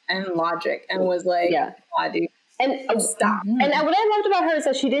sense and logic and was like, dude. And stop. And what I loved about her is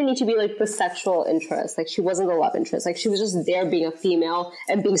that she didn't need to be like the sexual interest. Like, she wasn't the love interest. Like, she was just there being a female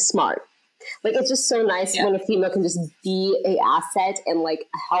and being smart. Like, it's just so nice when a female can just be a asset and like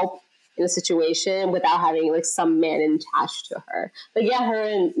help in a situation without having like some man attached to her. Like, yeah, her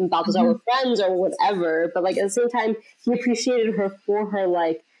and Balthazar were friends or whatever, but like at the same time, he appreciated her for her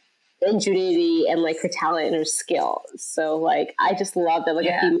like ingenuity and like her talent and her skill. So like, I just love that like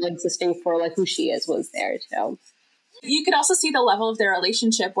a female existing for like who she is was there too. You could also see the level of their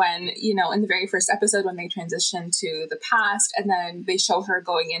relationship when, in the very first episode when they transition to the past, and then they show her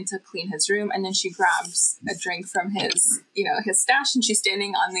going in to clean his room, and then she grabs a drink from his, his stash, and she's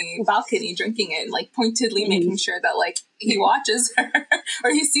standing on the balcony drinking it, like pointedly making sure that like he watches her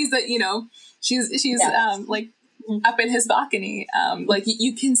or he sees that, she's like up in his balcony. Like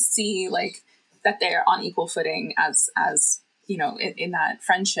you can see like that they're on equal footing as in that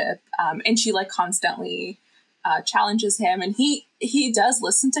friendship. And she like constantly challenges him, and he does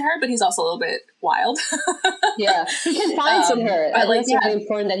listen to her, but he's also a little bit wild. He confides in her. I think it's really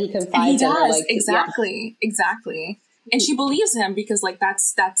important that he confides in her. Like, exactly. And she believes him because like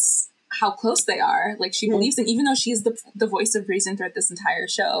that's how close they are. Like, she believes him, even though she's the voice of reason throughout this entire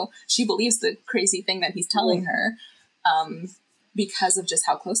show. She believes the crazy thing that he's telling her, because of just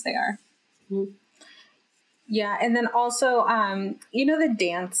how close they are. Yeah, and then also, the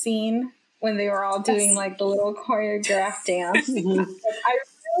dance scene when they were all doing like the little choreographed dance. I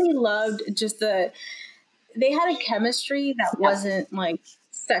really loved just they had a chemistry that wasn't like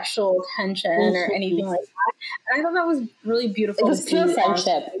sexual tension or anything like that. And I thought that was really beautiful. It was pure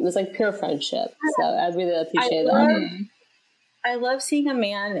friendship. It was like pure friendship. So I really appreciate that. I love seeing a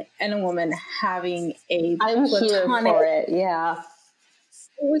man and a woman having a I'm here for it. Yeah.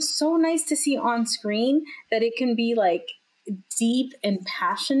 It was so nice to see on screen that it can be like deep and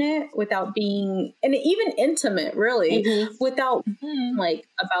passionate without being, and even intimate, really, without like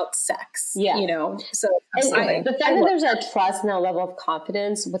about sex. So and the fact that there's a trust and a level of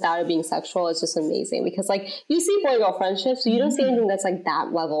confidence without it being sexual is just amazing, because like you see boy girl friendships, so you don't see anything that's like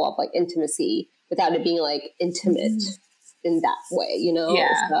that level of like intimacy without it being like intimate in that way,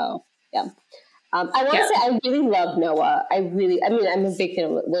 So I want to say I really love Noah. I'm a big fan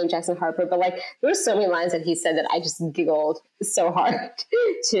of William Jackson Harper, but like there were so many lines that he said that I just giggled so hard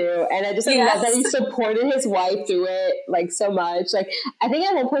too. And I just love that he supported his wife through it like so much. Like, I think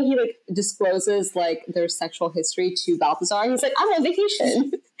at one point he like discloses like their sexual history to Balthazar. He's like, I'm on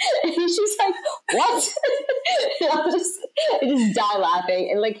vacation. And she's like, what? I just die laughing.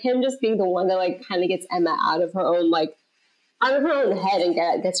 And like him just being the one that like kind of gets Emma out of her own head and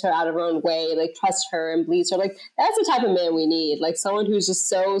gets her out of her own way, like trusts her and believes her. Like, that's the type of man we need. Like, someone who's just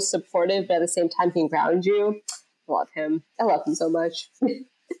so supportive, but at the same time can ground you. I love him. I love him so much.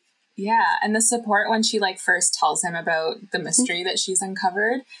 Yeah, and the support when she like first tells him about the mystery that she's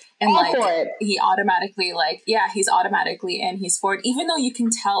uncovered, and he's automatically in, he's for it, even though you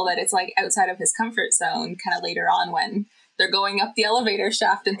can tell that it's like outside of his comfort zone. Kind of later on when they're going up the elevator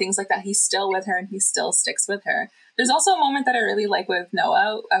shaft and things like that, he's still with her and he still sticks with her. There's also a moment that I really like with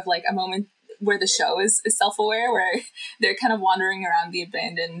Noah, of like a moment where the show is self-aware, where they're kind of wandering around the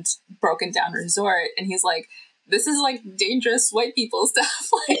abandoned, broken down resort, and he's like, this is like dangerous white people stuff,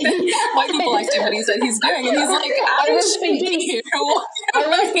 like white people activities that he's doing. And he's like, I was thinking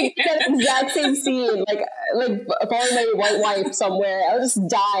that exact same scene, like following my white wife somewhere. I was just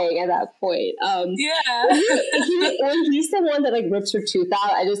dying at that point. When he's the one that like rips her tooth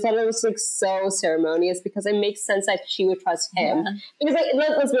out, I just thought it was like so ceremonious because it makes sense that she would trust him. Because like,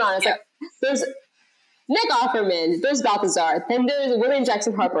 let's be honest, like there's Nick Offerman, there's Balthazar, then there's William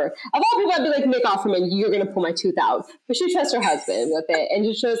Jackson Harper. Of all people, I'd be like, Nick Offerman, you're gonna pull my tooth out, but she trusts her husband with it, and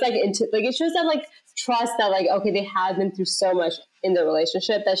it shows it shows that like trust that like okay, they have been through so much in their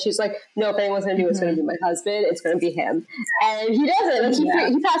relationship that she's like, no, if anyone's gonna do it's gonna be my husband, it's gonna be him, and he does it.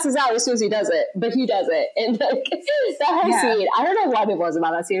 Like he passes out as soon as he does it, but he does it, and like that whole scene, I don't know what it was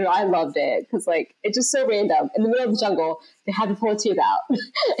about that scene, but I loved it because like it's just so random in the middle of the jungle. They have to pull a tooth out.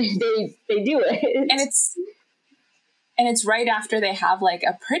 they do it, and it's right after they have like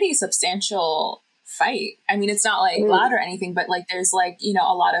a pretty substantial fight. I mean, it's not like loud or anything, but like there's like, you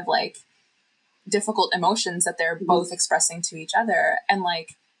know, a lot of like difficult emotions that they're both expressing to each other, and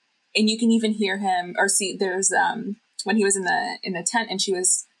you can even hear him or see. There's when he was in the tent and she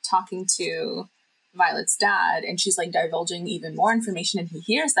was talking to Violet's dad, and she's like divulging even more information, and he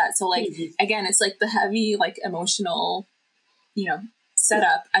hears that. So like again, it's like the heavy like emotional, you know,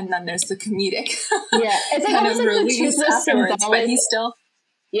 setup, and then there's the comedic it's like kind of like release afterwards, but he's still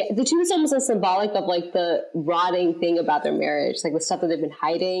the truth is almost symbolic of like the rotting thing about their marriage, like the stuff that they've been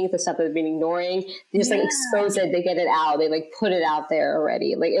hiding, the stuff that they've been ignoring. They just like expose it, they get it out, they like put it out there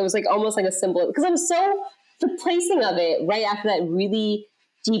already. Like it was like almost like a symbol, because I'm so the placing of it right after that really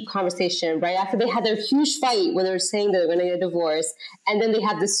deep conversation, right after they had their huge fight when they were saying that they're going to get a divorce, and then they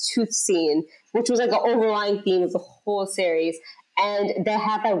have this tooth scene, which was like an overlying theme of the whole series. And they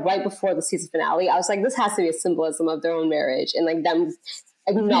have that right before the season finale. I was like, this has to be a symbolism of their own marriage and like them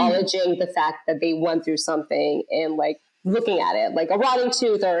acknowledging the fact that they went through something and like looking at it like a rotting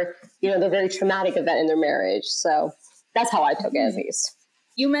tooth or, you know, the very traumatic event in their marriage. So that's how I took it, at least.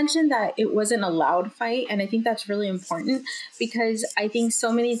 You mentioned that it wasn't a loud fight, and I think that's really important because I think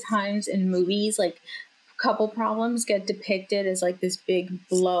so many times in movies, like couple problems get depicted as like this big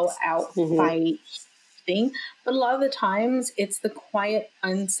blowout fight thing, but a lot of the times it's the quiet,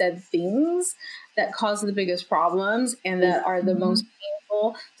 unsaid things that cause the biggest problems and that are the most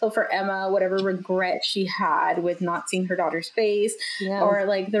painful. So for Emma, whatever regret she had with not seeing her daughter's face, or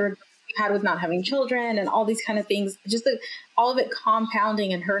like the regret she had with not having children, and all these kind of things, just all of it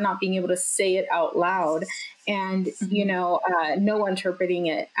compounding and her not being able to say it out loud, and you know, Noah interpreting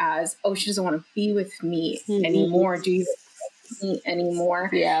it as, oh, she doesn't want to be with me anymore. Do you like me anymore?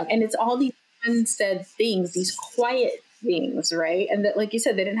 And it's all these unsaid things, these quiet things, right? And that, like you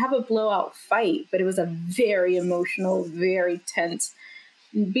said, they didn't have a blowout fight, but it was a very emotional, very tense,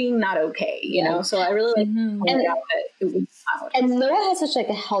 being not okay, you know? So I really like pointing out that it was loud. And Noah has such like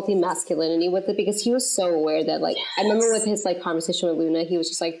a healthy masculinity with it, because he was so aware that like, I remember with his like conversation with Luna, he was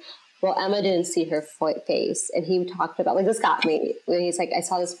just like, well, Emma didn't see her face. And he talked about, like, this got me. When he's like, I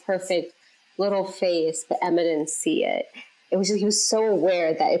saw this perfect little face, but Emma didn't see it. It was just, he was so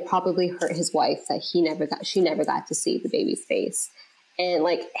aware that it probably hurt his wife that she never got to see the baby's face. And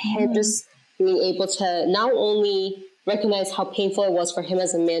like him just being able to not only recognize how painful it was for him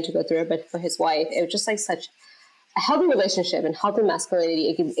as a man to go through it, but for his wife, it was just like such a healthy relationship and healthy masculinity,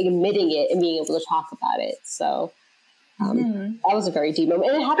 admitting it and being able to talk about it. So that was a very deep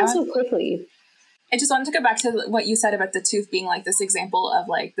moment. And it happened so quickly. I just wanted to go back to what you said about the tooth being like this example of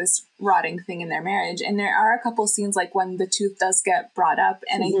like this rotting thing in their marriage. And there are a couple scenes like when the tooth does get brought up,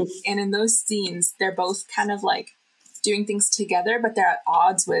 and and in those scenes, they're both kind of like doing things together, but they're at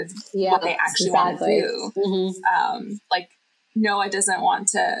odds with what they actually want to do. Like Noah doesn't want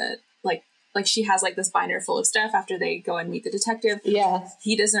to like she has like this binder full of stuff after they go and meet the detective.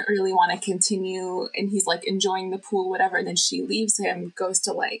 He doesn't really want to continue, and he's like enjoying the pool, whatever. And then she leaves him, goes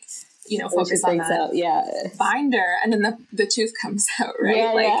to like, you know, focus on that binder, and then the tooth comes out,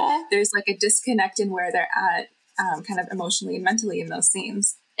 right? There's like a disconnect in where they're at, kind of emotionally and mentally in those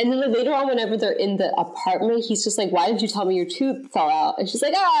scenes. And then like, later on, whenever they're in the apartment, he's just like, why didn't you tell me your tooth fell out? And she's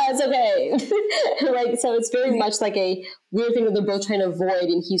like, it's okay. Like, so it's very much like a weird thing that they're both trying to avoid,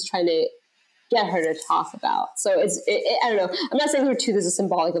 and he's trying to get her to talk about. So I don't know. I'm not saying her tooth is a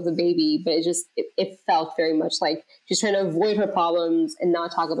symbolic of the baby, but it felt very much like she's trying to avoid her problems and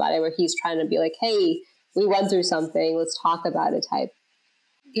not talk about it, where he's trying to be like, hey, we went through something, let's talk about it type.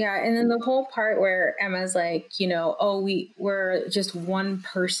 Yeah, and then the whole part where Emma's like, you know, oh, we're just one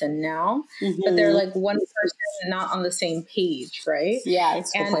person now, but they're like one person not on the same page, right? Yeah,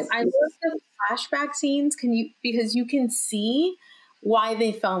 it's and I love the flashback scenes. Because you can see why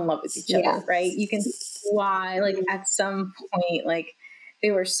they fell in love with each other, right? You can see why, like, at some point, like,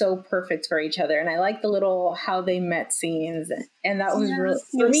 they were so perfect for each other. And I like the little how they met scenes. And that was really,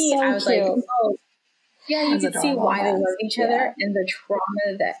 for me, so I was cute. Like, oh, yeah, you could see why they love each other and the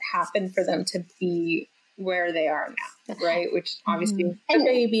trauma that happened for them to be where they are now, right? Which obviously was a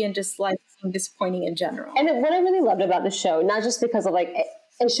baby and just like disappointing in general. And what I really loved about the show, not just because of like,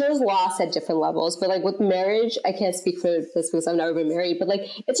 it shows loss at different levels, but like with marriage, I can't speak for this because I've never been married, but like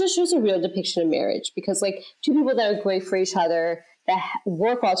it just shows a real depiction of marriage because like two people that are great for each other, that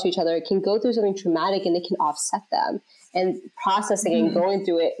work well to each other, can go through something traumatic and it can offset them, and processing and going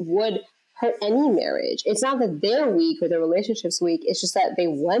through it would hurt any marriage. It's not that they're weak or their relationship's weak. It's just that they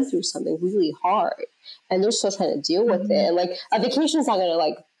went through something really hard and they're still trying to deal with it. And like a vacation's not going to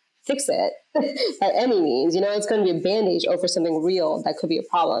like fix it by any means. You know, it's going to be a bandage over something real that could be a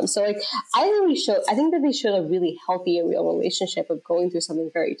problem. So like, I think that they showed a really healthy and real relationship of going through something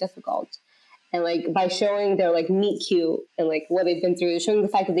very difficult. And like by showing their like meet cute and like what they've been through, showing the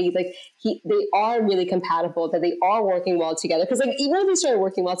fact that they are really compatible, that they are working well together. Because like even when they started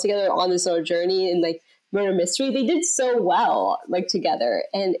working well together on this sort of journey and like murder mystery, they did so well like together,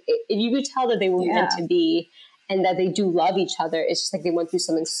 and you could tell that they were meant to be, and that they do love each other. It's just like they went through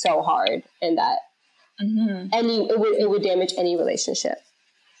something so hard, and that it would damage any relationship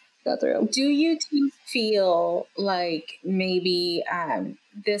go through. Do you two feel like maybe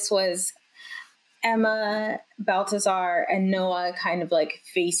this was Emma, Balthazar, and Noah kind of like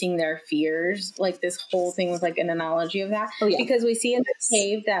facing their fears? Like this whole thing was like an analogy of that. Oh, yeah. Because we see in the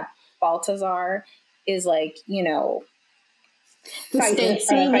cave that Balthazar is like, you know, fighting.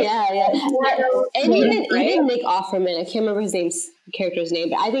 And even Nick Offerman, I can't remember his character's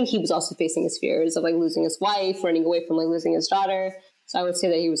name, but I think he was also facing his fears of like losing his wife, running away from like losing his daughter. So I would say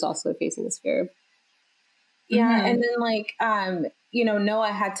that he was also facing his fear. Yeah, and then like you know,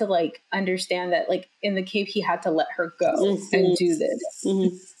 Noah had to like understand that like in the cave he had to let her go and do this.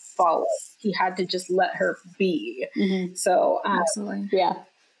 Follow. He had to just let her be. So absolutely.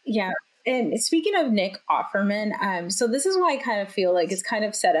 Yeah. And speaking of Nick Offerman, so this is why I kind of feel like it's kind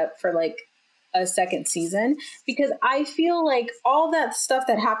of set up for like a second season, because I feel like all that stuff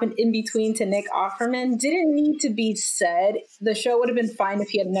that happened in between to Nick Offerman didn't need to be said. The show would have been fine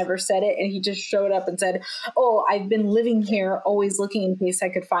if he had never said it and he just showed up and said, "Oh, I've been living here, always looking in case I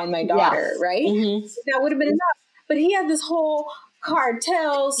could find my daughter," right? That would have been enough. But he had this whole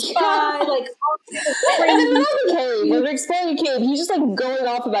cartel spy, like crazy. When they're exploring the cave, he's just like going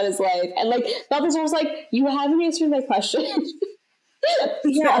off about his life, and like Balthazar was like, "You haven't answered my question."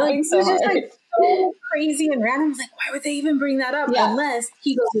 Like so just like so crazy and random. I was like, why would they even bring that up unless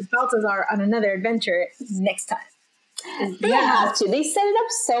he goes with Balthazar on another adventure next time? They have to. They set it up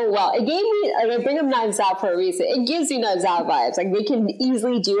so well. It gave me, like, I bring up Knives Out for a reason. It gives you Knives Out vibes. Like they can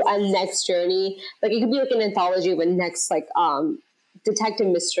easily do a next journey. Like it could be like an anthology of a next like detective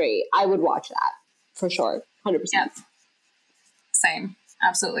mystery. I would watch that for sure, 100%. Yeah. Same,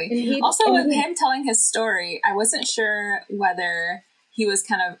 absolutely. Also, with him telling his story, I wasn't sure whether he was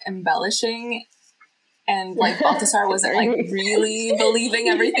kind of embellishing and like Balthazar wasn't like really believing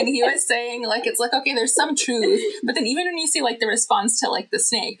everything he was saying. Like it's like, okay, there's some truth, but then even when you see like the response to like the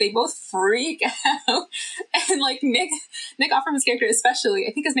snake, they both freak out. And like Nick Offerman's character especially,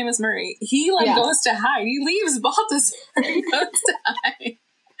 I think his name is Murray, he like goes to hide. He leaves Balthazar and goes to hide.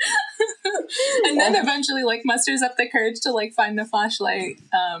 And then eventually like musters up the courage to like find the flashlight,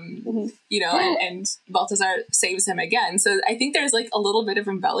 you know, and Balthazar saves him again. So I think there's like a little bit of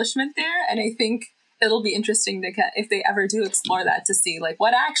embellishment there, and I think it'll be interesting to if they ever do explore that, to see like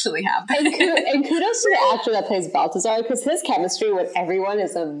what actually happened. And kudos to the actor that plays Balthazar, because his chemistry with everyone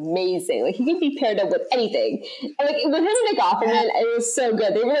is amazing. Like he can be paired up with anything. And like with him and Nick Offerman, it was so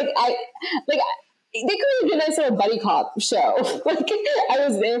good. They were they could have been a nice little buddy cop show. Like I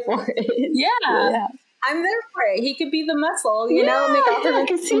was there for it. Yeah. I'm there for it. He could be the muscle, you know. Nick Offerman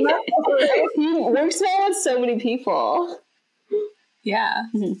can see it. He works well with so many people. Yeah.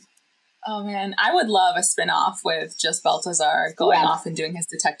 Oh man, I would love a spin-off with just Balthazar going off and doing his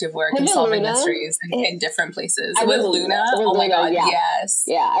detective work and solving mysteries in different places. With Luna, oh my god, yes.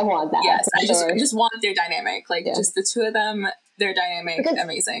 Yeah, I want that. Yes, I just want their dynamic. Like just the two of them, their dynamic, because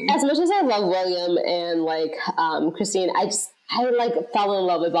amazing. As much as I love William and like Christine, I like fell in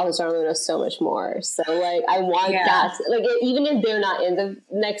love with Balthazar and Luna so much more. So like I want that. Like even if they're not in the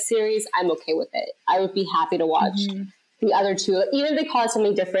next series, I'm okay with it. I would be happy to watch the other two. Even if they call it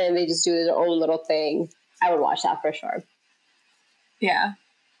something different and they just do their own little thing, I would watch that for sure. Yeah,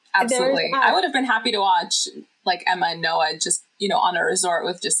 absolutely. I would have been happy to watch like Emma and Noah just, you know, on a resort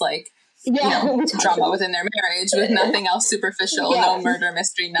with just like drama within their marriage with nothing else superficial, no murder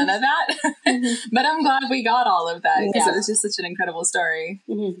mystery, none of that. But I'm glad we got all of that because it was just such an incredible story.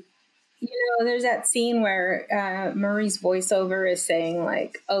 There's that scene where Marie's voiceover is saying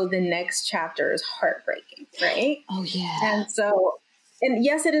like, oh, the next chapter is heartbreaking, right? Oh, yeah. And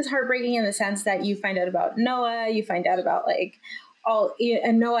yes, it is heartbreaking in the sense that you find out about Noah, you find out about like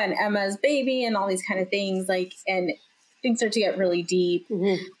Noah and Emma's baby and all these kind of things, like, and things start to get really deep.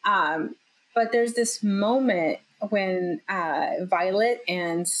 But there's this moment when Violet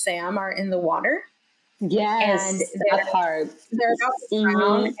and Sam are in the water. Yes, and that part. They're about to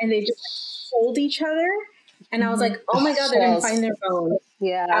drown, and they just hold each other. And I was like, oh my God, they're going to find their bones.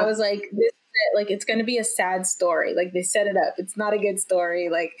 Yeah. I was like, this is it. Like, it's going to be a sad story. Like, they set it up. It's not a good story.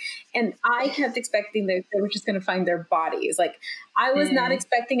 Like, and I kept expecting that they were just going to find their bodies. Like, I was not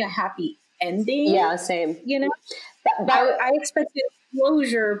expecting a happy ending. Yeah, same. You know? But I expected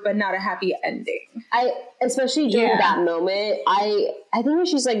closure, but not a happy ending. Especially during that moment, I think when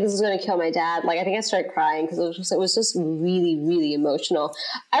she's like, this is going to kill my dad, like, I think I started crying because it was just really, really emotional.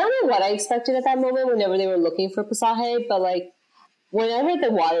 I don't know what I expected at that moment whenever they were looking for Pasaje, but like, whenever the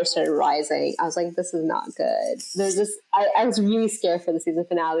water started rising, I was like, this is not good. There's this, I was really scared for the season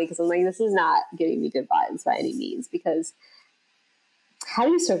finale because I'm like, this is not giving me good vibes by any means, because how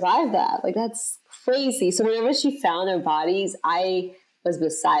do you survive that? Like, that's crazy. So whenever she found their bodies, I was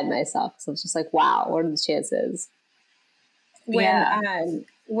beside myself. So I was just like, wow, what are the chances?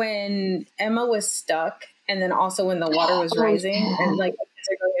 When Emma was stuck, and then also when the water was rising and like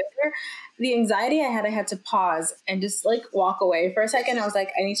the anxiety I had to pause and just like walk away for a second. I was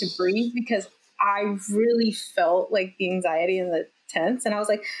like, I need to breathe, because I really felt like the anxiety and the tense. And I was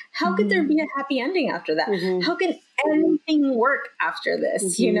like, how could there be a happy ending after that? How can anything work after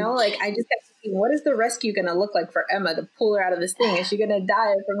this? You know, like, I just kept thinking, what is the rescue going to look like for Emma to pull her out of this thing? Is she going to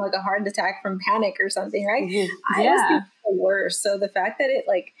die from like a heart attack from panic or something? Right. I was thinking the worst. So the fact that it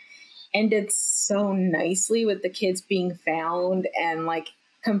like ended so nicely with the kids being found and like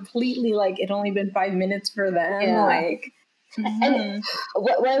completely, like, it only been 5 minutes for them. Like, and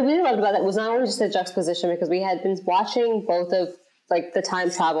what I really loved about that was not only just the juxtaposition, because we had been watching both of like the time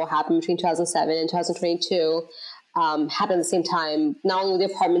travel happen between 2007 and 2022 happen at the same time, not only with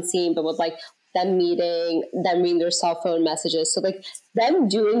the apartment scene, but with like them meeting, them reading their cell phone messages. So like them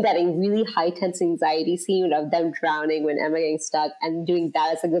doing that in really high tense anxiety scene of them drowning when Emma getting stuck, and doing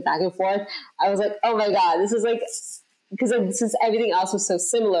that as like the back and forth. I was like, oh my God, this is like, because since everything else was so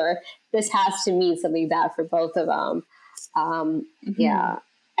similar, this has to mean something bad for both of them. Yeah.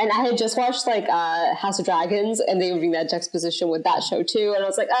 And I had just watched like House of Dragons, and they were doing that juxtaposition with that show too. And I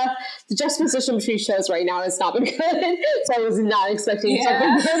was like, the juxtaposition between shows right now has not been good. So I was not expecting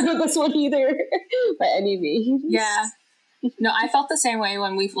something good with this one either, by any means. Yeah. No, I felt the same way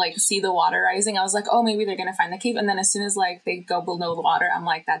when we like see the water rising. I was like, oh, maybe they're going to find the cave. And then as soon as like they go below the water, I'm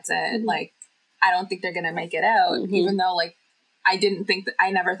like, that's it. Like, I don't think they're going to make it out, even though like I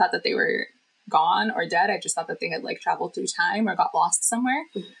never thought that they were gone or dead. I just thought that they had like traveled through time or got lost somewhere.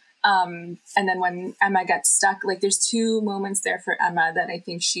 And then when Emma gets stuck, like there's two moments there for Emma that I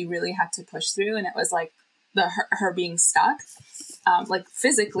think she really had to push through. And it was like her being stuck, like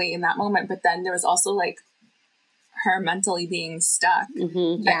physically in that moment. But then there was also like her mentally being stuck.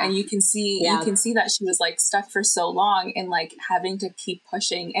 And you can see that she was like stuck for so long and like having to keep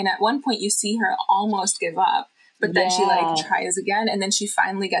pushing. And at one point you see her almost give up, but then she like tries again, and then she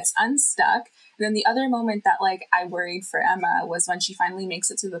finally gets unstuck. And then the other moment that like I worried for Emma was when she finally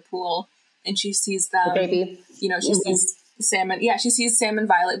makes it to the pool and she sees them, the baby. You know, she sees Sam and she sees Sam and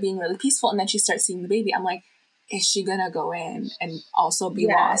Violet being really peaceful, and then she starts seeing the baby. I'm like, is she gonna go in and also be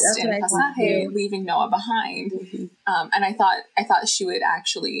lost in Pasaje, leaving Noah behind? And I thought she would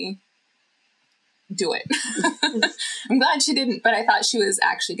actually do it. I'm glad she didn't, but I thought she was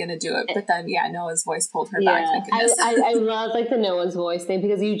actually going to do it. But then, Noah's voice pulled her back. I love like the Noah's voice thing,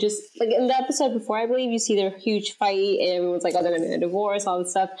 because you just like in the episode before, I believe you see their huge fight and everyone's like, oh, they're going to get a divorce, all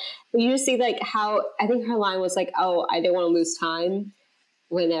this stuff. But you just see like how I think her line was like, oh, I didn't want to lose time.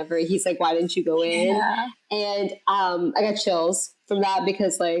 Whenever he's like, why didn't you go in? And I got chills from that,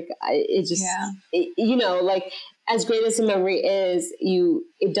 because like you know, like as great as the memory is,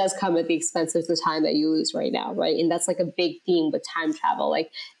 it does come at the expense of the time that you lose right now, right? And that's like a big theme with time travel.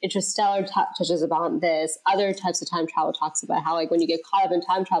 Like Interstellar touches about this. Other types of time travel talks about how like when you get caught up in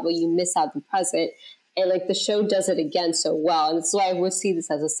time travel, you miss out the present. And like the show does it again so well. And that's why I would see this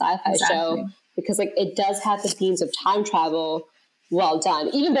as a sci-fi show, because like it does have the themes of time travel, well done,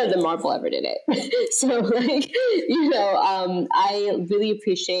 even better than Marvel ever did it. So like, I really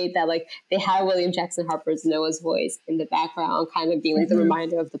appreciate that like they had William Jackson Harper's Noah's voice in the background, kind of being like the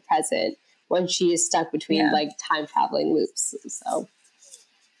reminder of the present when she is stuck between like time traveling loops. So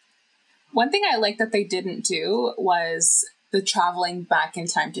one thing I like that they didn't do was the traveling back in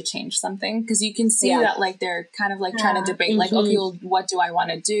time to change something, because you can see that like they're kind of like trying to debate like, okay, well, what do I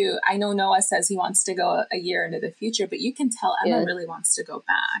want to do? I know Noah says he wants to go a year into the future, but you can tell Emma really wants to go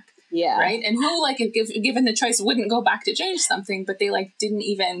back. Yeah. Right. And who like if given the choice wouldn't go back to change something, but they like didn't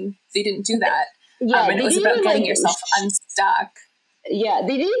do that. And it was about getting yourself unstuck. Yeah,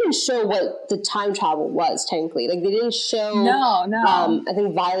 they didn't even show what the time travel was, technically. Like, they didn't show... No. I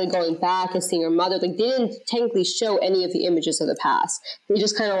think Violet going back and seeing her mother. Like, they didn't technically show any of the images of the past. They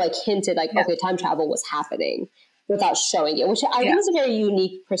just kind of, like, hinted, like, okay, time travel was happening without showing it, which I think is a very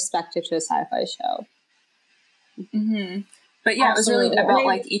unique perspective to a sci-fi show. Mm-hmm. But yeah, Absolutely. It was really about,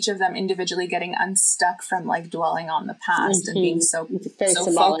 like, each of them individually getting unstuck from, like, dwelling on the past and being so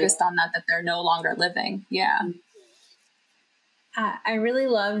focused on that they're no longer living. Yeah. I really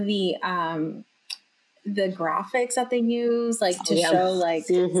love the graphics that they use, like to show, like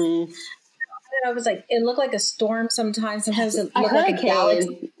I don't know, it was like it looked like a storm sometimes. Sometimes it looked like a galaxy.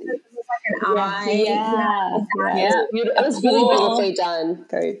 It looked like an eye. It was really beautifully done.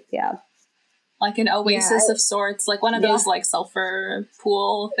 Like an oasis of sorts, like one of those like sulfur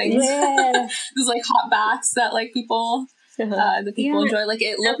pool things. Those like hot baths that like people enjoy. Like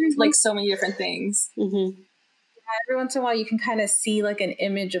it looked like so many different things. Every once in a while you can kind of see like an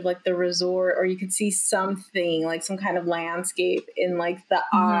image of like the resort, or you can see something like some kind of landscape in like the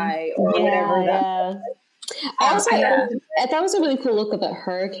eye or whatever. I thought it was a really cool look of the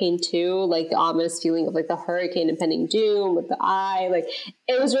hurricane too, like the ominous feeling of like the hurricane impending doom with the eye. Like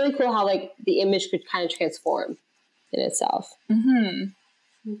it was really cool how like the image could kind of transform in itself.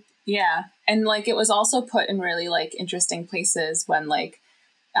 Yeah, and like it was also put in really like interesting places when like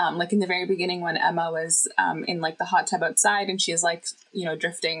in the very beginning when Emma was in like the hot tub outside and she is like,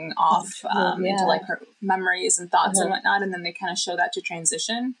 drifting off into like her memories and thoughts and whatnot. And then they kind of show that to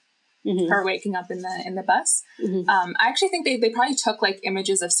transition her waking up in the bus. I actually think they probably took like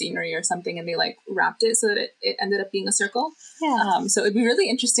images of scenery or something and they like wrapped it so that it ended up being a circle. So it'd be really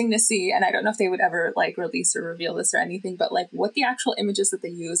interesting to see. And I don't know if they would ever like release or reveal this or anything, but like what the actual images that they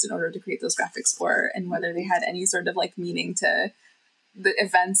used in order to create those graphics were and whether they had any sort of like meaning to the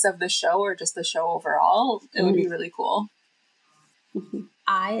events of the show or just the show overall. It would be really cool.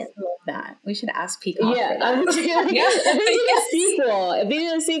 I love that. We should ask Peacock for that. If they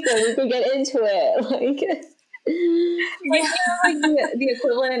did a sequel, we could get into it. The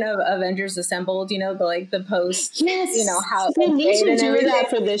equivalent of Avengers Assembled, the post, how they need to do that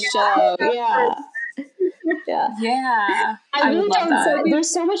for this show. I really love that. There's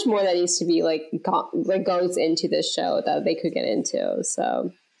so much more that needs to be goes into this show that they could get into.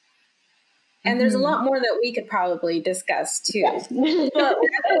 So, and there's a lot more that we could probably discuss too.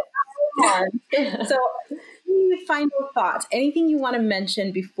 So, final thoughts. Anything you want to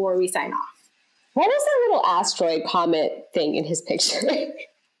mention before we sign off? What was that little asteroid comet thing in his picture?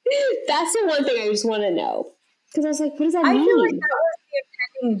 That's the one thing I just want to know, because I was like, what does that mean? I feel like that was the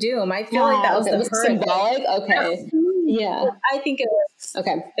impending doom. I feel like that was the symbolic. Okay, I think it was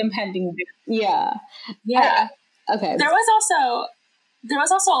impending doom. Okay. There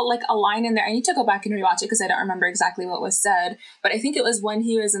was also like a line in there. I need to go back and rewatch it because I don't remember exactly what was said. But I think it was when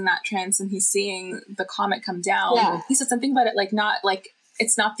he was in that trance and he's seeing the comet come down. Yeah. He said something about it like not like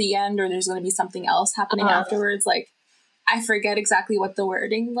it's not the end or there's going to be something else happening afterwards. Like I forget exactly what the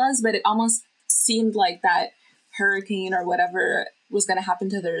wording was, but it almost seemed like that hurricane or whatever was going to happen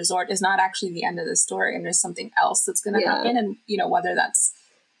to the resort is not actually the end of the story, and there's something else that's going to happen. And whether that's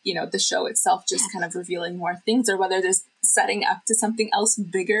the show itself just kind of revealing more things, or whether there's setting up to something else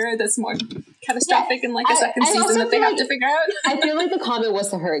bigger that's more catastrophic in like a second season that they have to figure out. I feel like the comet was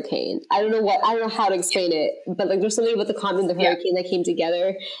the hurricane. I don't know how to explain it, but like there's something about the comet and the hurricane that came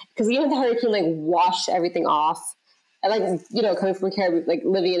together, because even the hurricane like washed everything off. And like, coming from Caribbean, like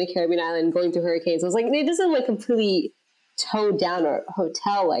living in a Caribbean island, going through hurricanes, I was like, it doesn't like completely towed down a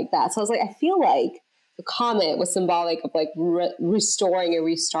hotel like that. So I was like, I feel like the comet was symbolic of like restoring and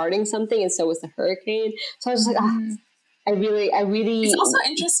restarting something, and so was the hurricane. So I was just like, I really. It's also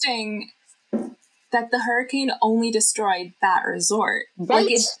interesting that the hurricane only destroyed that resort. Right.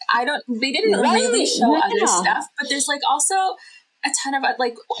 Like they didn't really show other stuff, but there's like also a ton of,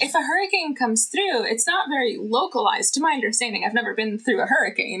 like, if a hurricane comes through, it's not very localized, to my understanding. I've never been through a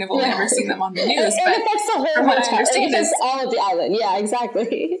hurricane. I've only ever seen them on the news. It but affects the whole from what I hotel. understand It affects all of the island. Yeah,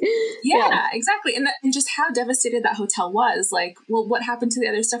 exactly. Yeah, exactly. And just how devastated that hotel was. Like, well, what happened to the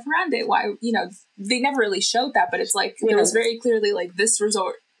other stuff around it? Why, they never really showed that, but it's like, there was very clearly, like, this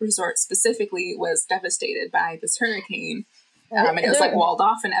resort specifically was devastated by this hurricane. And it was, like, walled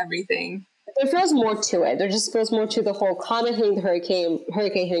off and everything. There feels more to it. There just feels more to the whole comet hitting the hurricane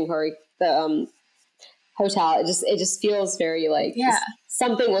hitting the hotel. It just feels very like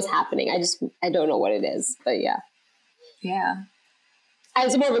something was happening. I don't know what it is, but yeah. Yeah.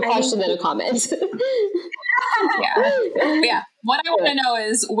 It's more of a question than a comment. Yeah. What I want to know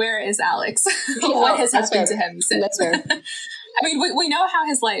is, where is Alex? What has happened to him since? That's fair. I mean, we know how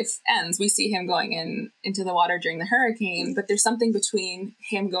his life ends. We see him going into the water during the hurricane, but there's something between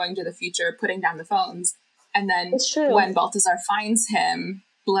him going to the future, putting down the phones, and then when Balthazar finds him,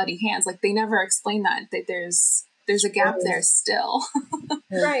 bloody hands. Like, they never explain that there's a gap there still.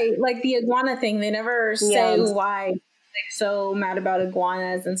 Right. Like the iguana thing, they never say why they're so mad about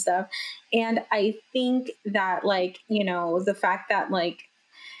iguanas and stuff. And I think that, like, the fact that, like,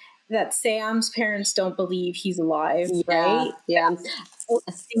 that Sam's parents don't believe he's alive, right? Yeah.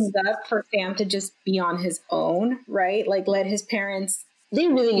 Things up for Sam to just be on his own, right? Like, let his parents. They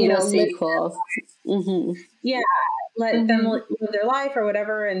really need a sequel. Mm-hmm. Yeah, let them live their life or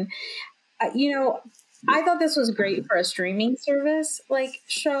whatever. And I thought this was great for a streaming service like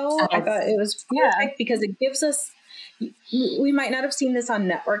show. I thought it was perfect because it gives us. We might not have seen this on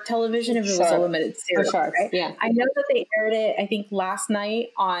network television if it was a limited series, right? Yeah, I know that they aired it, I think, last night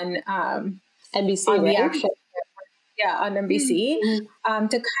on NBC, on right? the actual, on NBC, to kind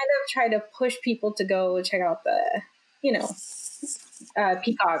of try to push people to go check out the,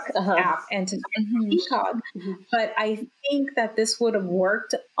 Peacock app and to Peacock. But I think that this would have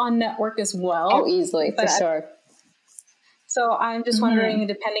worked on network as well. Oh, easily, for sure. So I'm just wondering,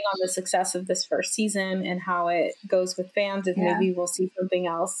 depending on the success of this first season and how it goes with fans, if maybe we'll see something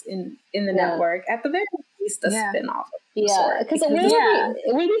else in the network. At the very least, a spinoff. Because it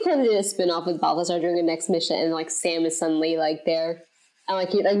would be cool to do a spinoff with Balthazar during the next mission, and like Sam is suddenly like there, and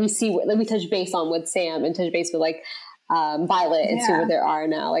like we see, like we touch base on with Sam and touch base with like Violet and see what there are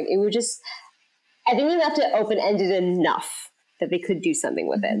now. Like, it would just, I think they left it open ended enough that they could do something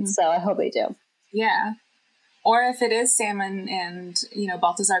with it. So I hope they do. Yeah. Or if it is Sam and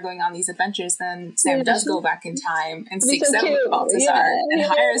Balthazar going on these adventures, then Sam does go back in time and seeks out Balthazar and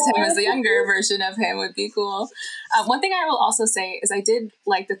hires him as the younger version of him. Would be cool. One thing I will also say is I did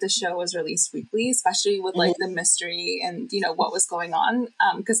like that the show was released weekly, especially with like the mystery and what was going on.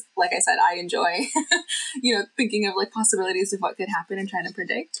 Because like I said, I enjoy thinking of like possibilities of what could happen and trying to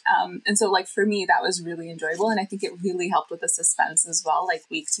predict. And so like for me, that was really enjoyable, and I think it really helped with the suspense as well, like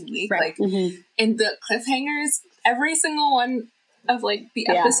week to week, like in the cliffhangers. Every single one of like the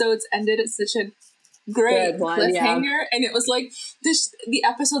episodes ended at such a great cliffhanger, and it was like the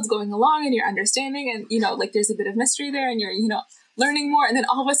episode's going along and you're understanding, and like there's a bit of mystery there, and you're learning more, and then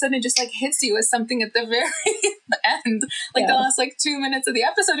all of a sudden it just like hits you with something at the very end, like the last like 2 minutes of the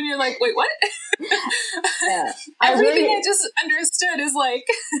episode, and you're like, wait, what? Everything I just understood is like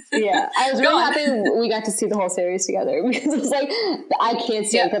I was really happy we got to see the whole series together, because it's like I can't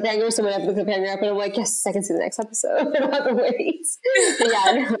see a cliffhanger, so when I have the cliffhanger up, and I'm like, yes, I can see the next episode. I don't have to wait.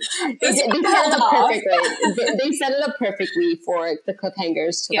 They set it up perfectly. They set it up perfectly for the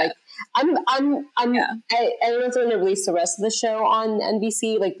cliffhangers to like. I don't know if they're going to release the rest of the show on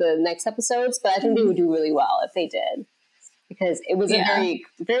NBC, like the next episodes, but I think they would do really well if they did, because it was a very,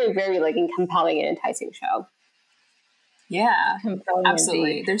 very, very like compelling and enticing show. Yeah,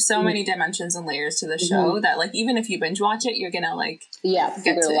 absolutely. There's so many dimensions and layers to the show that like even if you binge watch it, you're gonna like get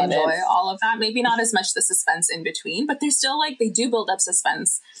to enjoy all of that. Maybe not as much the suspense in between, but there's still like they do build up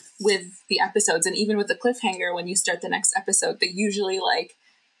suspense with the episodes, and even with the cliffhanger when you start the next episode, they usually like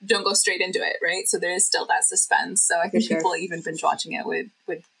don't go straight into it, right? So there is still that suspense. So I think people even binge watching it would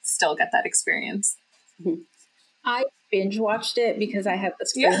still get that experience. I binge watched it because I have the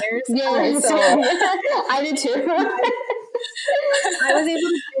screeners. So I did too. I was able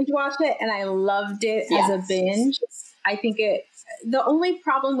to binge watch it, and I loved it as a binge. I think the only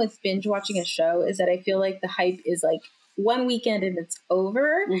problem with binge watching a show is that I feel like the hype is like one weekend and it's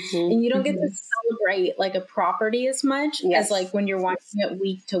over, and you don't get to celebrate like a property as much as like when you're watching it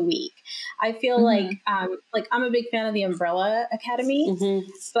week to week. I feel like I'm a big fan of the Umbrella Academy,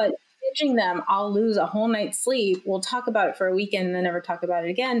 but binging them, I'll lose a whole night's sleep. We'll talk about it for a weekend and then never talk about it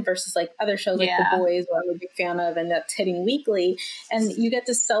again, versus like other shows like The Boys, what I'm a big fan of, and that's hitting weekly, and you get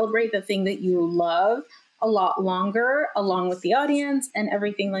to celebrate the thing that you love a lot longer along with the audience and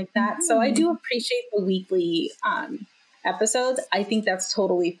everything like that. So I do appreciate the weekly episodes. I think that's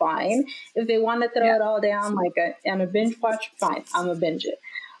totally fine. If they want to throw it all down like on a binge watch, fine, I'm a binge it.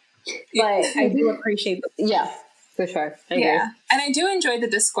 But I do appreciate Yeah, for sure. Yeah. And I do enjoy the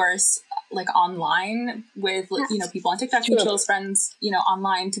discourse like online with, you know, people on TikTok, mutuals, friends, you know,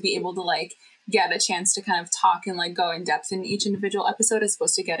 online, to be able to like get a chance to kind of talk and like go in depth in each individual episode, as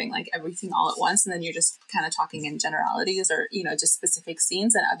opposed to getting like everything all at once. And then you're just kind of talking in generalities or, you know, just specific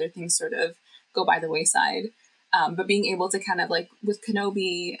scenes, and other things sort of go by the wayside. But being able to kind of like with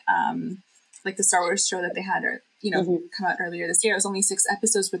Kenobi, like the Star Wars show that they had, or, you know, come out earlier this year, it was only 6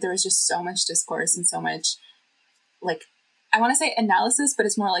 episodes, but there was just so much discourse and so much like, I want to say analysis, but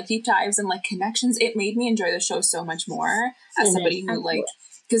it's more like deep dives and like connections. It made me enjoy the show so much more as somebody who like,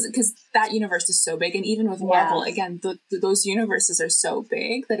 because that universe is so big. And even with Marvel, again, those universes are so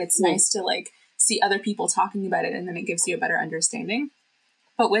big that it's nice to like see other people talking about it, and then it gives you a better understanding.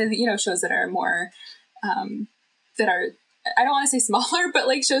 But with, you know, shows that are more, that are, I don't want to say smaller, but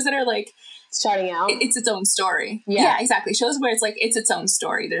like shows that are like, starting out, it's its own story. Yeah, exactly. Shows where it's like it's its own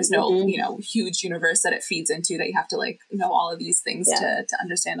story. There's no you know, huge universe that it feeds into that you have to like know all of these things to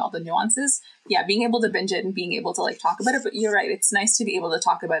understand all the nuances. Yeah, being able to binge it and being able to like talk about it. But you're right, it's nice to be able to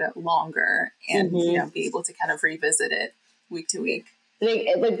talk about it longer and you know, be able to kind of revisit it week to week. Like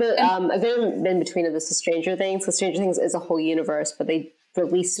the a good in between of this is Stranger Things. So Stranger Things is a whole universe, but they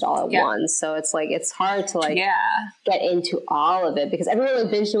released it all at once, so it's like it's hard to like get into all of it because everyone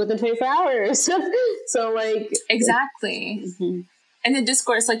like binged it within 24 hours. So like exactly. And the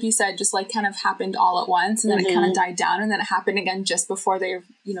discourse, like you said, just like kind of happened all at once, and then it kind of died down, and then it happened again just before they,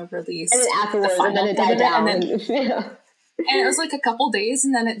 you know, released, and then afterwards, and then it died down, and it was like a couple days,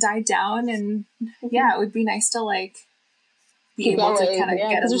 and then it died down, and it would be nice to like be able to kind of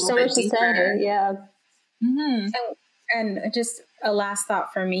get a little bit deeper. And just a last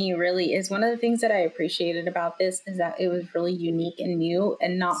thought for me really is one of the things that I appreciated about this is that it was really unique and new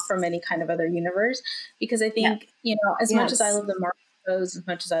and not from any kind of other universe. Because I think, you know, as much as I love the Marvel shows, as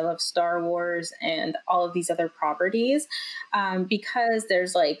much as I love Star Wars and all of these other properties, because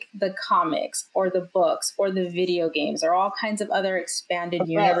there's like the comics or the books or the video games or all kinds of other expanded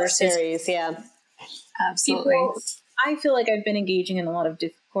universe series. Yeah, absolutely. I feel like I've been engaging in a lot of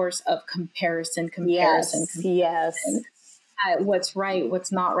discourse of comparison. What's right,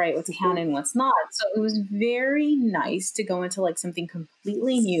 what's not right, what's canon, what's not. So it was very nice to go into like something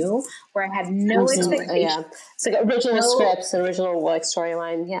completely new where I had no expectations. Yeah, it's like original scripts and original like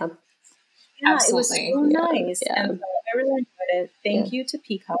storyline. Yeah, it was so nice, and so I really enjoyed it. Thank you to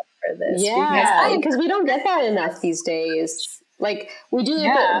Peacock for this. Yeah, because we don't get that enough these days. Like we do,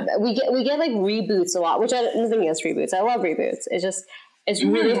 we get like reboots a lot, which I don't think against reboots. I love reboots. It's just it's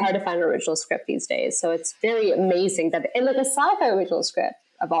really hard to find an original script these days. So it's very amazing that and like a sci-fi original script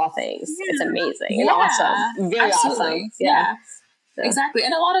of all things. It's amazing and awesome, very awesome. Yeah. So. Exactly.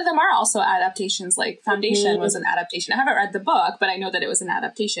 And a lot of them are also adaptations. Like Foundation was an adaptation. I haven't read the book, but I know that it was an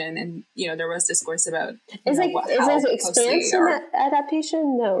adaptation, and you know there was discourse about is it Expanse an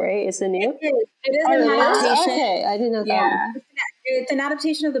adaptation? No, right? Is it new? It is an adaptation. Okay, I didn't know that. Yeah. It's an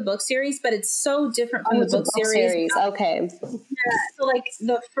adaptation of the book series, but it's so different from the book series. Okay. Yeah. So like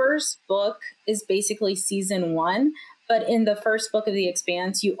the first book is basically season 1, but in the first book of The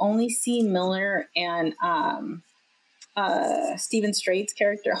Expanse, you only see Miller and Stephen Strait's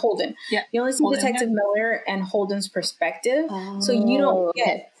character, Holden. Yeah. You only see Detective Miller and Holden's perspective. So you don't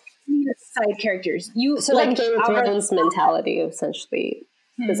get side characters. So like Game of Thrones mentality, essentially.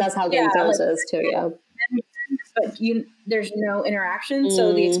 Because that's how Game of Thrones is too, But there's no interaction.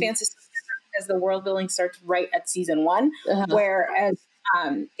 So The Expanse is different because the world building starts right at season 1. Whereas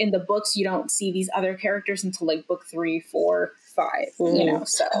in the books, you don't see these other characters until like book 3, 4, 5, you know,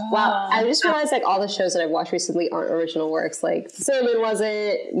 so. Wow. I just realized like all the shows that I've watched recently aren't original works. Like Sermon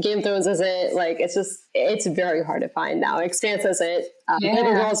wasn't, Game of Thrones isn't, like it's very hard to find now. Expanse isn't, Game of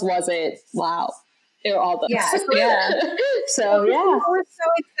Thrones wasn't. Wow. They were all those. So it was so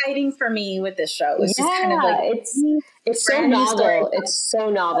exciting for me with this show. It was just kind of like it's so novel. It's so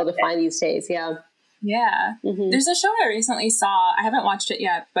novel to find these days. Yeah. Yeah. There's a show I recently saw. I haven't watched it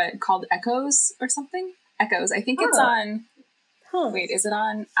yet, but called Echoes or something. Echoes. I think it's on. Wait, is it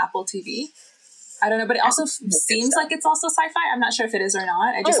on Apple TV? I don't know, but it also seems like it's also sci-fi. I'm not sure if it is or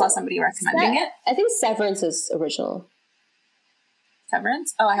not. I just saw somebody recommending it. I think Severance is original.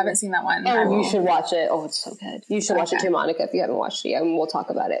 Severance? Oh, I haven't seen that one. Oh, you should watch it. Oh, it's so good. You should watch it too, Monica, if you haven't watched it yet, and we'll talk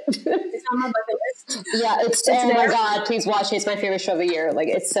about it. It's on my bucket list. Yeah, it's oh my God, please watch it. It's my favorite show of the year. Like,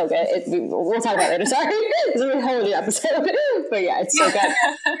 it's so good. We'll talk about it later. Sorry. It's a whole new episode. But yeah, it's so good.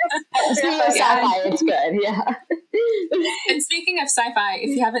 Speaking of sci-fi, it's good. Yeah. And speaking of sci-fi, if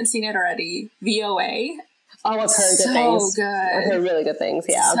you haven't seen it already, VOA. Oh, I've heard good things. So good. I've heard really good things,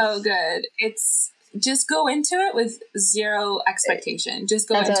 yeah. So good. It's just go into it with zero expectation. Just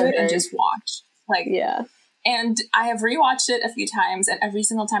go into it and just watch. Like, yeah. And I have rewatched it a few times, and every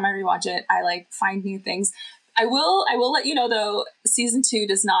single time I rewatch it, I like find new things. I will let you know though, season 2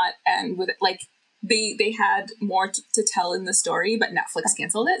 does not end with like they had more to tell in the story, but Netflix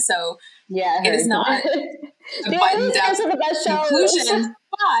canceled it, so yeah, it is not a buttoned up conclusion.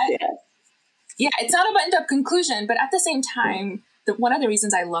 But yeah, it's not a buttoned up conclusion. But at the same time, one of the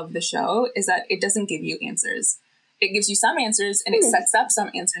reasons I love the show is that it doesn't give you answers. It gives you some answers and it sets up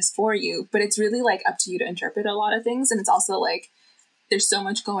some answers for you, but it's really like up to you to interpret a lot of things. And it's also like, there's so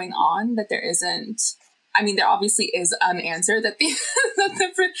much going on that there isn't, I mean, there obviously is an answer that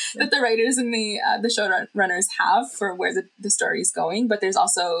the writers and the showrunners have for where the story is going. But there's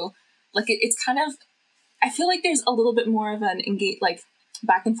also like, it's kind of, I feel like there's a little bit more of an like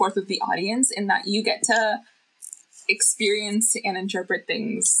back and forth with the audience in that you get to experience and interpret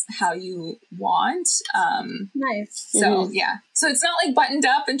things how you want. Nice. So yeah. So it's not like buttoned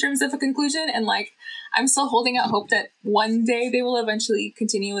up in terms of a conclusion, and like I'm still holding out hope that one day they will eventually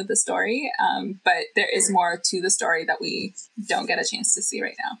continue with the story. But there is more to the story that we don't get a chance to see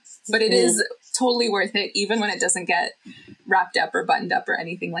right now. But it is totally worth it, even when it doesn't get wrapped up or buttoned up or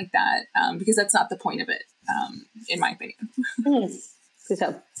anything like that, because that's not the point of it, in my opinion.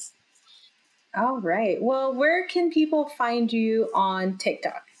 So. All right. Well, where can people find you on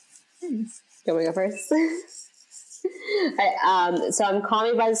TikTok? You want me to go first? So I'm Call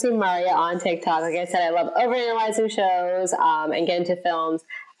Me by the Same Maria on TikTok. Like I said, I love overanalyzing shows and get into films.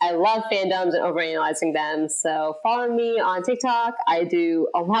 I love fandoms and overanalyzing them. So follow me on TikTok. I do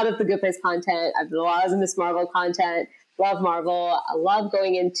a lot of the Good Place content. I do a lot of the Miss Marvel content. Love Marvel. I love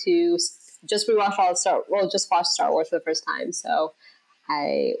going into just watched Star Wars for the first time. So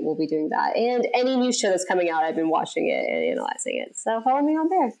I will be doing that. And any new show that's coming out, I've been watching it and analyzing it. So follow me on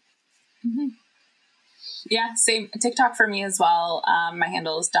there. Mm-hmm. Yeah, same. TikTok for me as well. My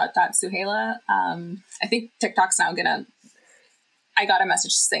handle is .suhaila. I think TikTok's now I got a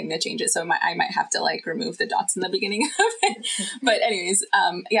message saying to change it, so I might have to like remove the dots in the beginning of it. But anyways,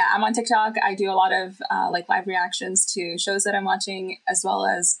 yeah, I'm on TikTok. I do a lot of like live reactions to shows that I'm watching, as well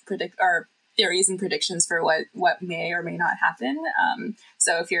as theories and predictions for what may or may not happen.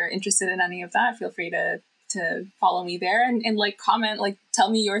 So if you're interested in any of that, feel free to follow me there and like comment, like tell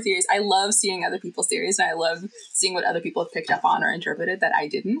me your theories. I love seeing other people's theories, and I love seeing what other people have picked up on or interpreted that I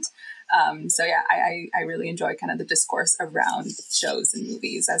didn't. So yeah, I really enjoy kind of the discourse around shows and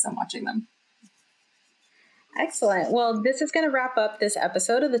movies as I'm watching them. Excellent. Well, this is going to wrap up this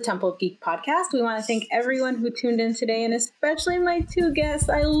episode of the Temple of Geek podcast. We want to thank everyone who tuned in today, and especially my 2 guests.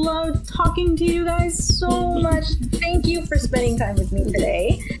 I loved talking to you guys so much. Thank you for spending time with me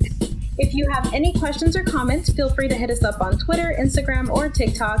today. If you have any questions or comments, feel free to hit us up on Twitter, Instagram, or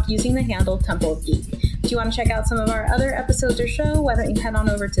TikTok using the handle Temple of Geek. If you want to check out some of our other episodes or show, why don't you head on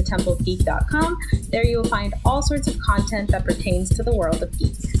over to templeofgeek.com. There you will find all sorts of content that pertains to the world of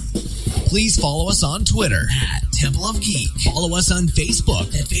geek. Please follow us on Twitter at Temple of Geek. Follow us on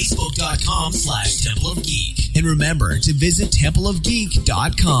Facebook at facebook.com/Temple of Geek. And remember to visit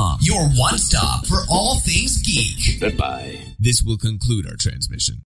templeofgeek.com, your one stop for all things geek. Goodbye. This will conclude our transmission.